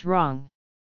always wrong?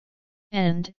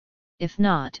 And, if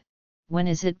not, when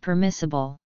is it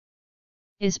permissible?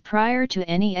 Is prior to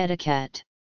any etiquette.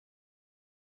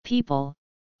 People,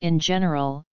 in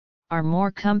general, are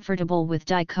more comfortable with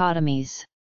dichotomies.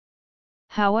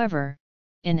 However,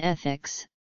 in ethics,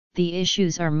 the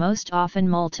issues are most often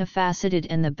multifaceted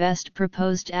and the best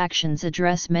proposed actions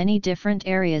address many different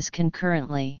areas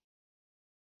concurrently.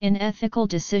 In ethical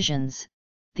decisions,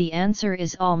 the answer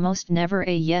is almost never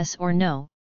a yes or no,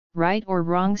 right or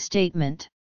wrong statement.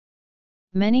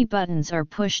 Many buttons are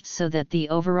pushed so that the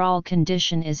overall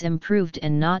condition is improved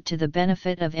and not to the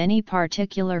benefit of any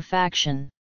particular faction.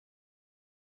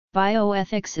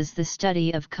 Bioethics is the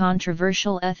study of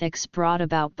controversial ethics brought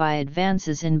about by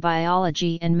advances in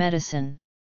biology and medicine.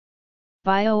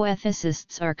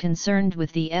 Bioethicists are concerned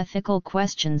with the ethical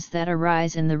questions that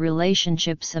arise in the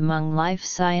relationships among life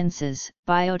sciences,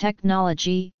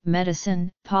 biotechnology,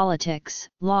 medicine, politics,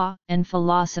 law, and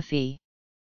philosophy.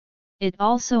 It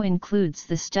also includes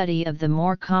the study of the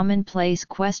more commonplace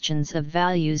questions of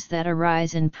values that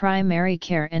arise in primary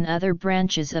care and other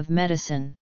branches of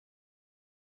medicine.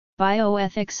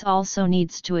 Bioethics also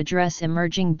needs to address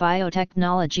emerging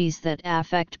biotechnologies that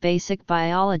affect basic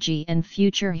biology and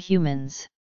future humans.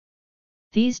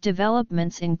 These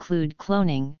developments include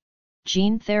cloning,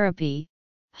 gene therapy,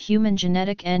 human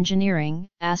genetic engineering,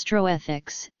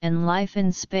 astroethics, and life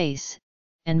in space,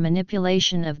 and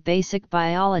manipulation of basic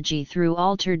biology through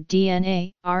altered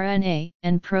DNA, RNA,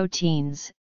 and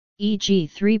proteins, e.g.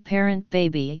 three-parent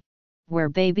baby, where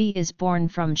baby is born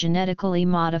from genetically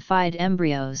modified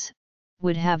embryos,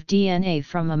 would have DNA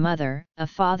from a mother, a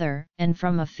father, and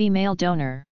from a female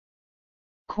donor.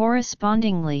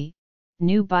 Correspondingly,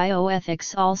 new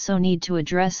bioethics also need to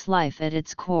address life at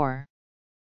its core.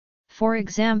 For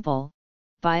example,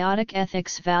 biotic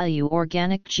ethics value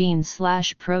organic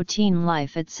gene/protein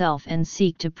life itself and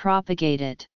seek to propagate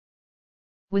it.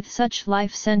 With such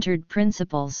life-centered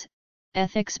principles,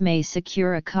 ethics may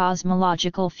secure a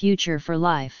cosmological future for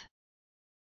life.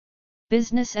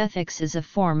 Business ethics is a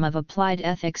form of applied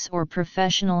ethics or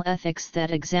professional ethics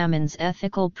that examines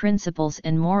ethical principles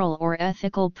and moral or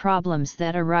ethical problems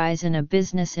that arise in a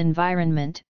business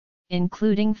environment,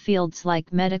 including fields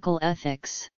like medical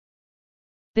ethics.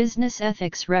 Business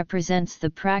ethics represents the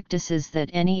practices that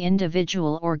any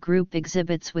individual or group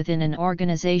exhibits within an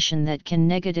organization that can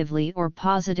negatively or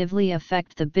positively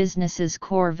affect the business's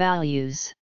core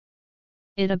values.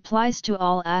 It applies to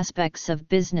all aspects of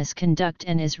business conduct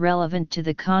and is relevant to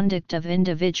the conduct of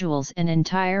individuals and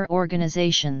entire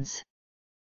organizations.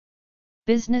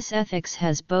 Business ethics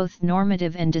has both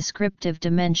normative and descriptive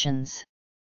dimensions.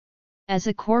 As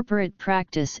a corporate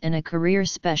practice and a career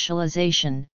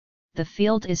specialization, the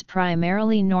field is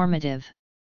primarily normative.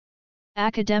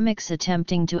 Academics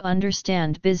attempting to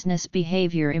understand business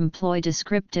behavior employ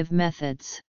descriptive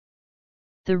methods.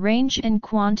 The range and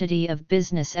quantity of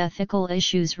business ethical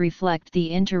issues reflect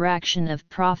the interaction of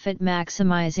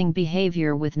profit-maximizing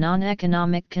behavior with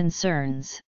non-economic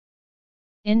concerns.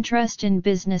 Interest in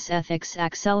business ethics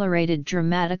accelerated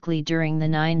dramatically during the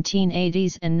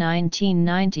 1980s and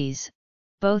 1990s,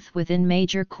 both within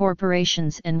major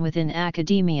corporations and within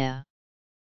academia.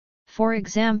 For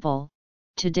example,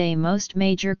 today most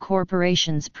major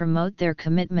corporations promote their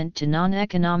commitment to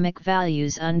non-economic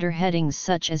values under headings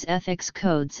such as ethics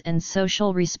codes and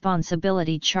social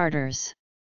responsibility charters.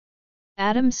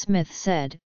 Adam Smith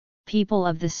said, "People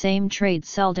of the same trade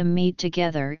seldom meet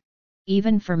together,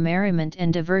 even for merriment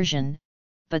and diversion,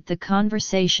 but the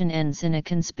conversation ends in a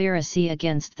conspiracy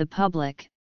against the public,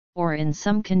 or in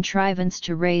some contrivance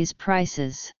to raise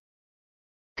prices."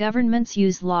 Governments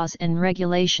use laws and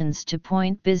regulations to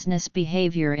point business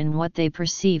behavior in what they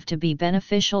perceive to be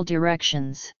beneficial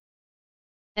directions.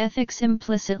 Ethics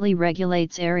implicitly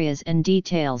regulates areas and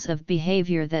details of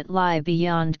behavior that lie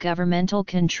beyond governmental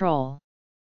control.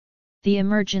 The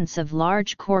emergence of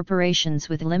large corporations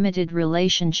with limited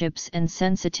relationships and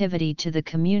sensitivity to the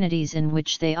communities in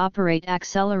which they operate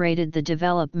accelerated the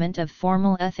development of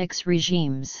formal ethics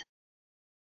regimes.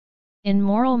 In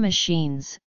Moral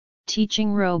Machines,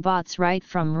 Teaching Robots Right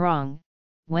from Wrong,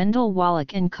 Wendell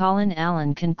Wallach and Colin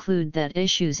Allen conclude that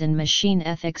issues in machine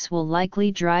ethics will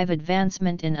likely drive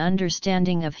advancement in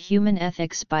understanding of human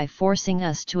ethics by forcing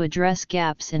us to address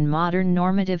gaps in modern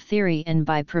normative theory and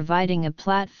by providing a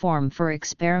platform for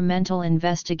experimental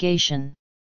investigation.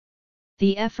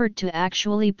 The effort to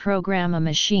actually program a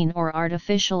machine or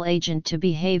artificial agent to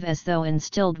behave as though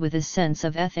instilled with a sense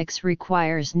of ethics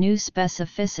requires new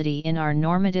specificity in our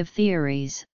normative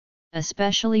theories,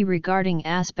 especially regarding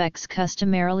aspects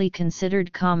customarily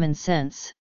considered common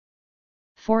sense.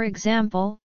 For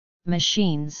example,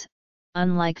 machines,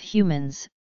 unlike humans,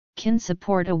 can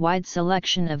support a wide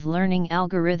selection of learning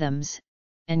algorithms,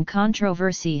 and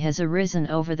controversy has arisen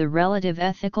over the relative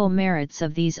ethical merits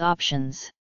of these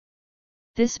options.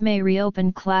 This may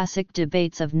reopen classic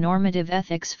debates of normative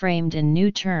ethics framed in new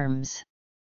terms.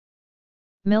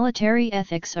 Military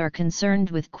ethics are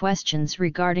concerned with questions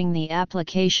regarding the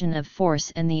application of force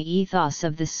and the ethos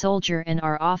of the soldier and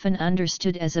are often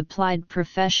understood as applied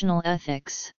professional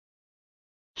ethics.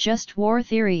 Just war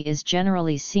theory is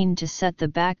generally seen to set the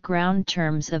background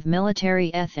terms of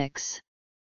military ethics.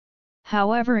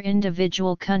 However,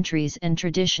 individual countries and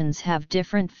traditions have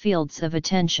different fields of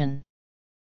attention.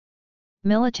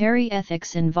 Military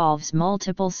ethics involves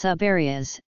multiple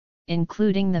subareas,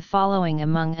 including the following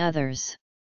among others.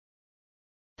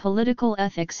 Political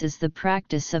ethics is the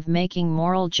practice of making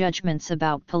moral judgments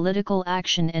about political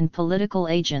action and political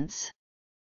agents.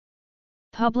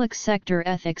 Public sector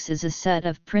ethics is a set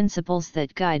of principles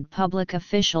that guide public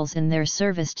officials in their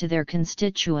service to their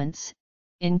constituents,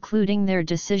 including their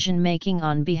decision-making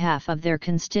on behalf of their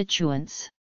constituents.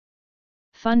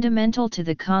 Fundamental to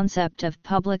the concept of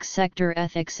public sector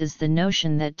ethics is the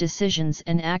notion that decisions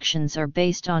and actions are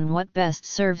based on what best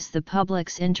serves the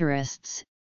public's interests,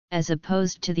 as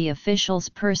opposed to the official's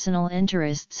personal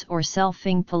interests or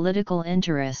selfing political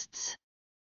interests.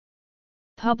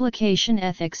 Publication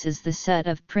ethics is the set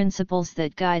of principles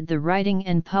that guide the writing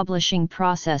and publishing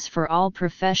process for all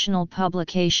professional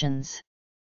publications.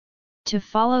 To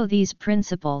follow these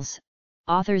principles,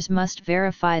 authors must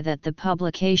verify that the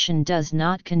publication does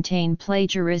not contain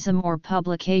plagiarism or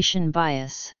publication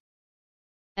bias.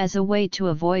 As a way to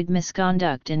avoid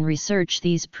misconduct in research,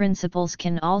 these principles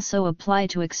can also apply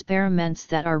to experiments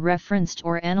that are referenced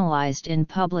or analyzed in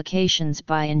publications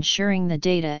by ensuring the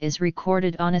data is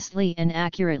recorded honestly and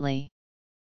accurately.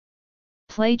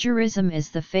 Plagiarism is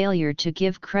the failure to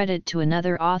give credit to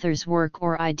another author's work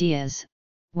or ideas,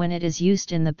 when it is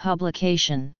used in the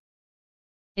publication.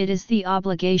 It is the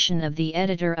obligation of the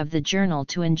editor of the journal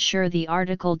to ensure the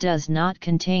article does not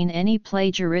contain any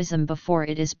plagiarism before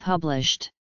it is published.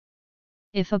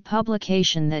 If a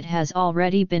publication that has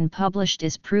already been published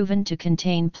is proven to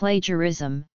contain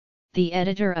plagiarism, the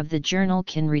editor of the journal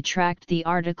can retract the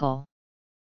article.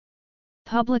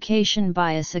 Publication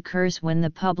bias occurs when the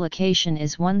publication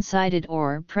is one-sided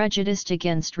or prejudiced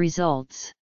against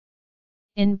results.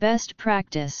 In best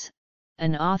practice,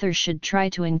 an author should try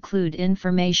to include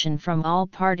information from all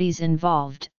parties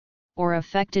involved, or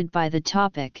affected by the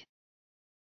topic.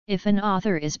 If an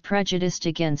author is prejudiced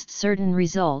against certain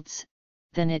results,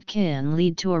 then it can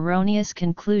lead to erroneous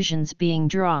conclusions being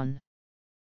drawn.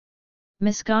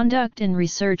 Misconduct in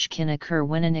research can occur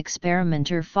when an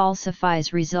experimenter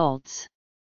falsifies results.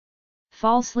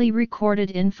 Falsely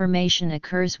recorded information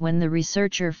occurs when the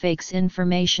researcher fakes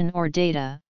information or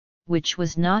data, which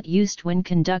was not used when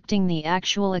conducting the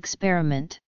actual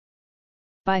experiment.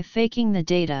 By faking the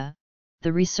data,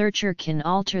 the researcher can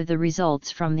alter the results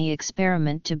from the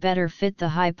experiment to better fit the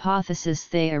hypothesis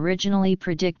they originally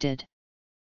predicted.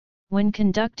 When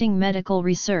conducting medical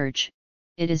research,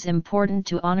 it is important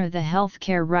to honor the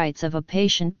healthcare rights of a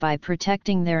patient by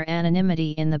protecting their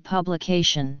anonymity in the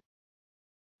publication.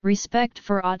 Respect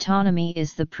for autonomy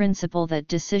is the principle that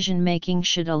decision-making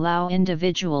should allow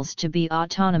individuals to be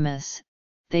autonomous.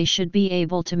 They should be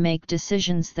able to make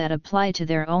decisions that apply to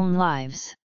their own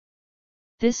lives.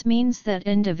 This means that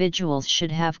individuals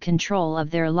should have control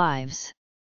of their lives.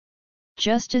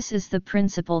 Justice is the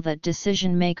principle that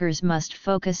decision-makers must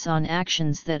focus on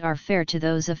actions that are fair to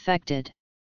those affected.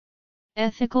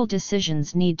 Ethical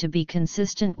decisions need to be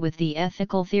consistent with the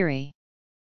ethical theory.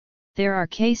 There are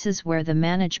cases where the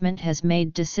management has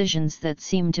made decisions that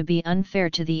seem to be unfair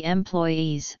to the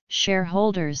employees,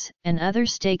 shareholders, and other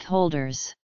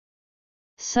stakeholders.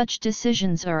 Such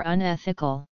decisions are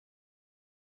unethical.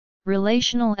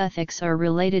 Relational ethics are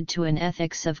related to an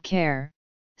ethics of care.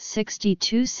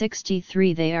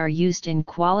 62-63 They are used in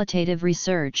qualitative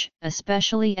research,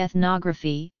 especially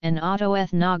ethnography and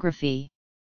autoethnography.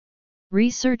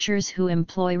 Researchers who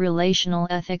employ relational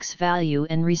ethics value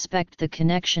and respect the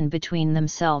connection between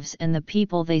themselves and the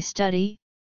people they study,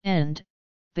 and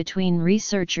between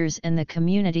researchers and the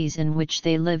communities in which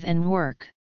they live and work.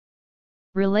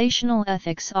 Relational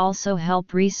ethics also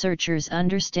help researchers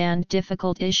understand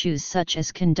difficult issues such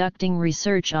as conducting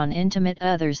research on intimate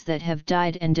others that have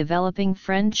died and developing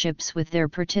friendships with their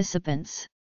participants.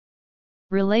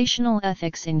 Relational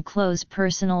ethics in close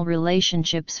personal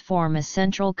relationships form a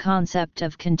central concept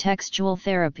of contextual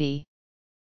therapy.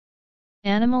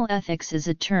 Animal ethics is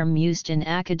a term used in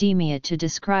academia to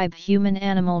describe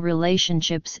human-animal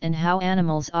relationships and how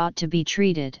animals ought to be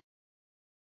treated.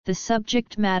 The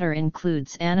subject matter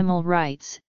includes animal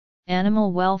rights,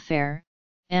 animal welfare,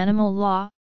 animal law,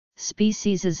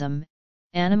 speciesism,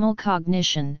 animal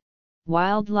cognition,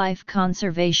 wildlife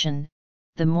conservation,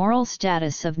 the moral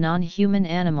status of non-human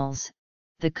animals,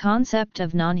 the concept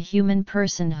of non-human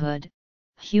personhood,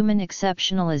 human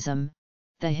exceptionalism,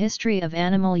 the history of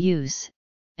animal use,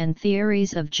 and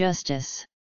theories of justice.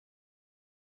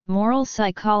 Moral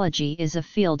psychology is a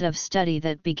field of study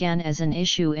that began as an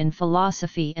issue in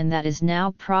philosophy and that is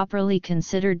now properly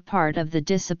considered part of the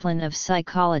discipline of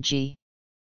psychology.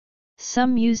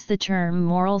 Some use the term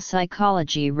moral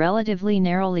psychology relatively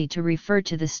narrowly to refer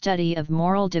to the study of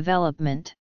moral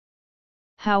development.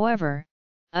 However,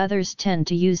 others tend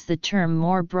to use the term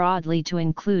more broadly to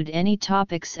include any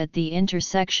topics at the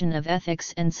intersection of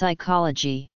ethics and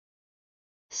psychology.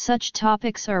 Such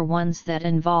topics are ones that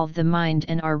involve the mind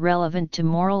and are relevant to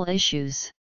moral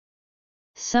issues.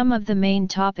 Some of the main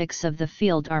topics of the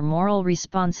field are moral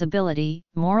responsibility,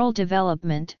 moral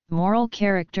development, moral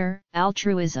character,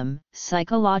 altruism,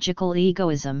 psychological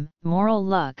egoism, moral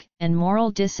luck, and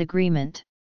moral disagreement.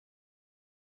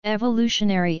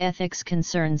 Evolutionary ethics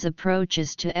concerns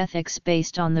approaches to ethics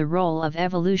based on the role of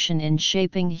evolution in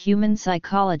shaping human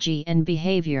psychology and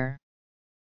behavior.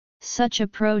 Such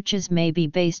approaches may be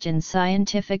based in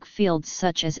scientific fields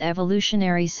such as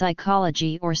evolutionary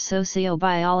psychology or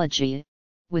sociobiology,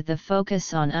 with a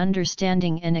focus on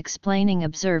understanding and explaining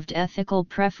observed ethical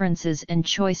preferences and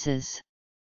choices.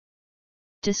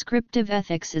 Descriptive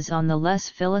ethics is on the less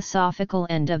philosophical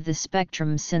end of the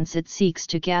spectrum since it seeks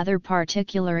to gather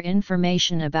particular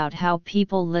information about how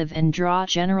people live and draw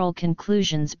general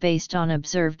conclusions based on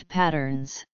observed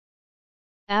patterns.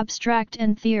 Abstract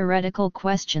and theoretical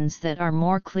questions that are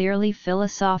more clearly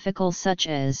philosophical, such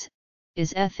as,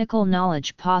 is ethical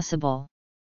knowledge possible?,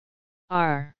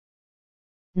 are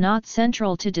not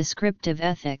central to descriptive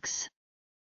ethics.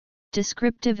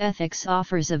 Descriptive ethics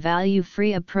offers a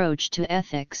value-free approach to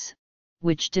ethics,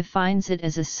 which defines it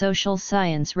as a social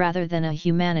science rather than a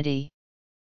humanity.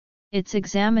 Its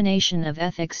examination of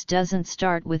ethics doesn't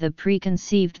start with a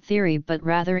preconceived theory but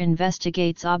rather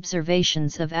investigates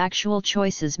observations of actual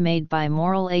choices made by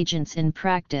moral agents in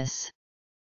practice.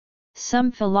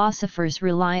 Some philosophers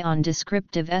rely on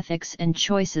descriptive ethics and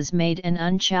choices made and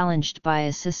unchallenged by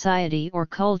a society or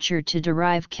culture to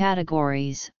derive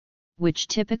categories, which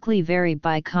typically vary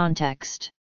by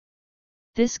context.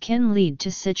 This can lead to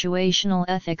situational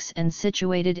ethics and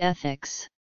situated ethics.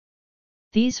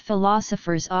 These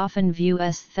philosophers often view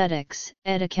aesthetics,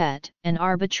 etiquette, and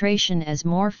arbitration as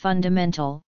more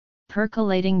fundamental,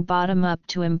 percolating bottom-up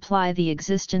to imply the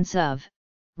existence of,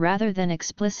 rather than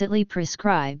explicitly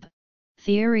prescribe,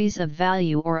 theories of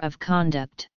value or of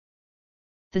conduct.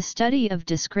 The study of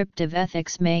descriptive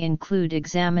ethics may include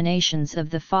examinations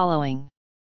of the following: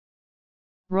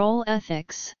 role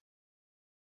ethics,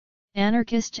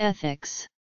 anarchist ethics,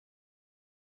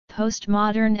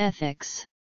 postmodern ethics,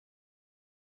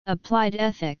 applied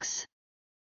ethics,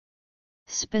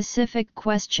 specific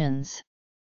questions,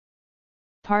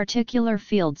 particular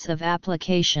fields of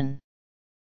application,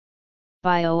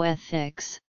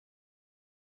 bioethics,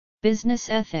 business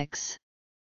ethics,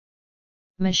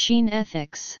 machine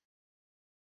ethics,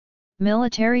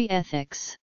 military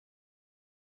ethics,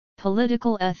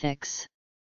 political ethics,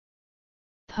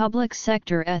 public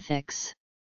sector ethics,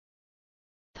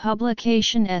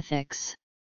 publication ethics,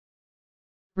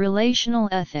 relational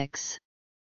ethics,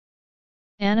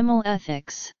 animal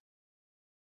ethics,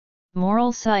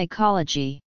 moral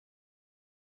psychology,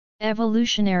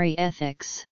 evolutionary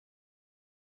ethics,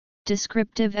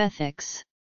 descriptive ethics.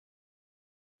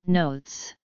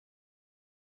 Notes.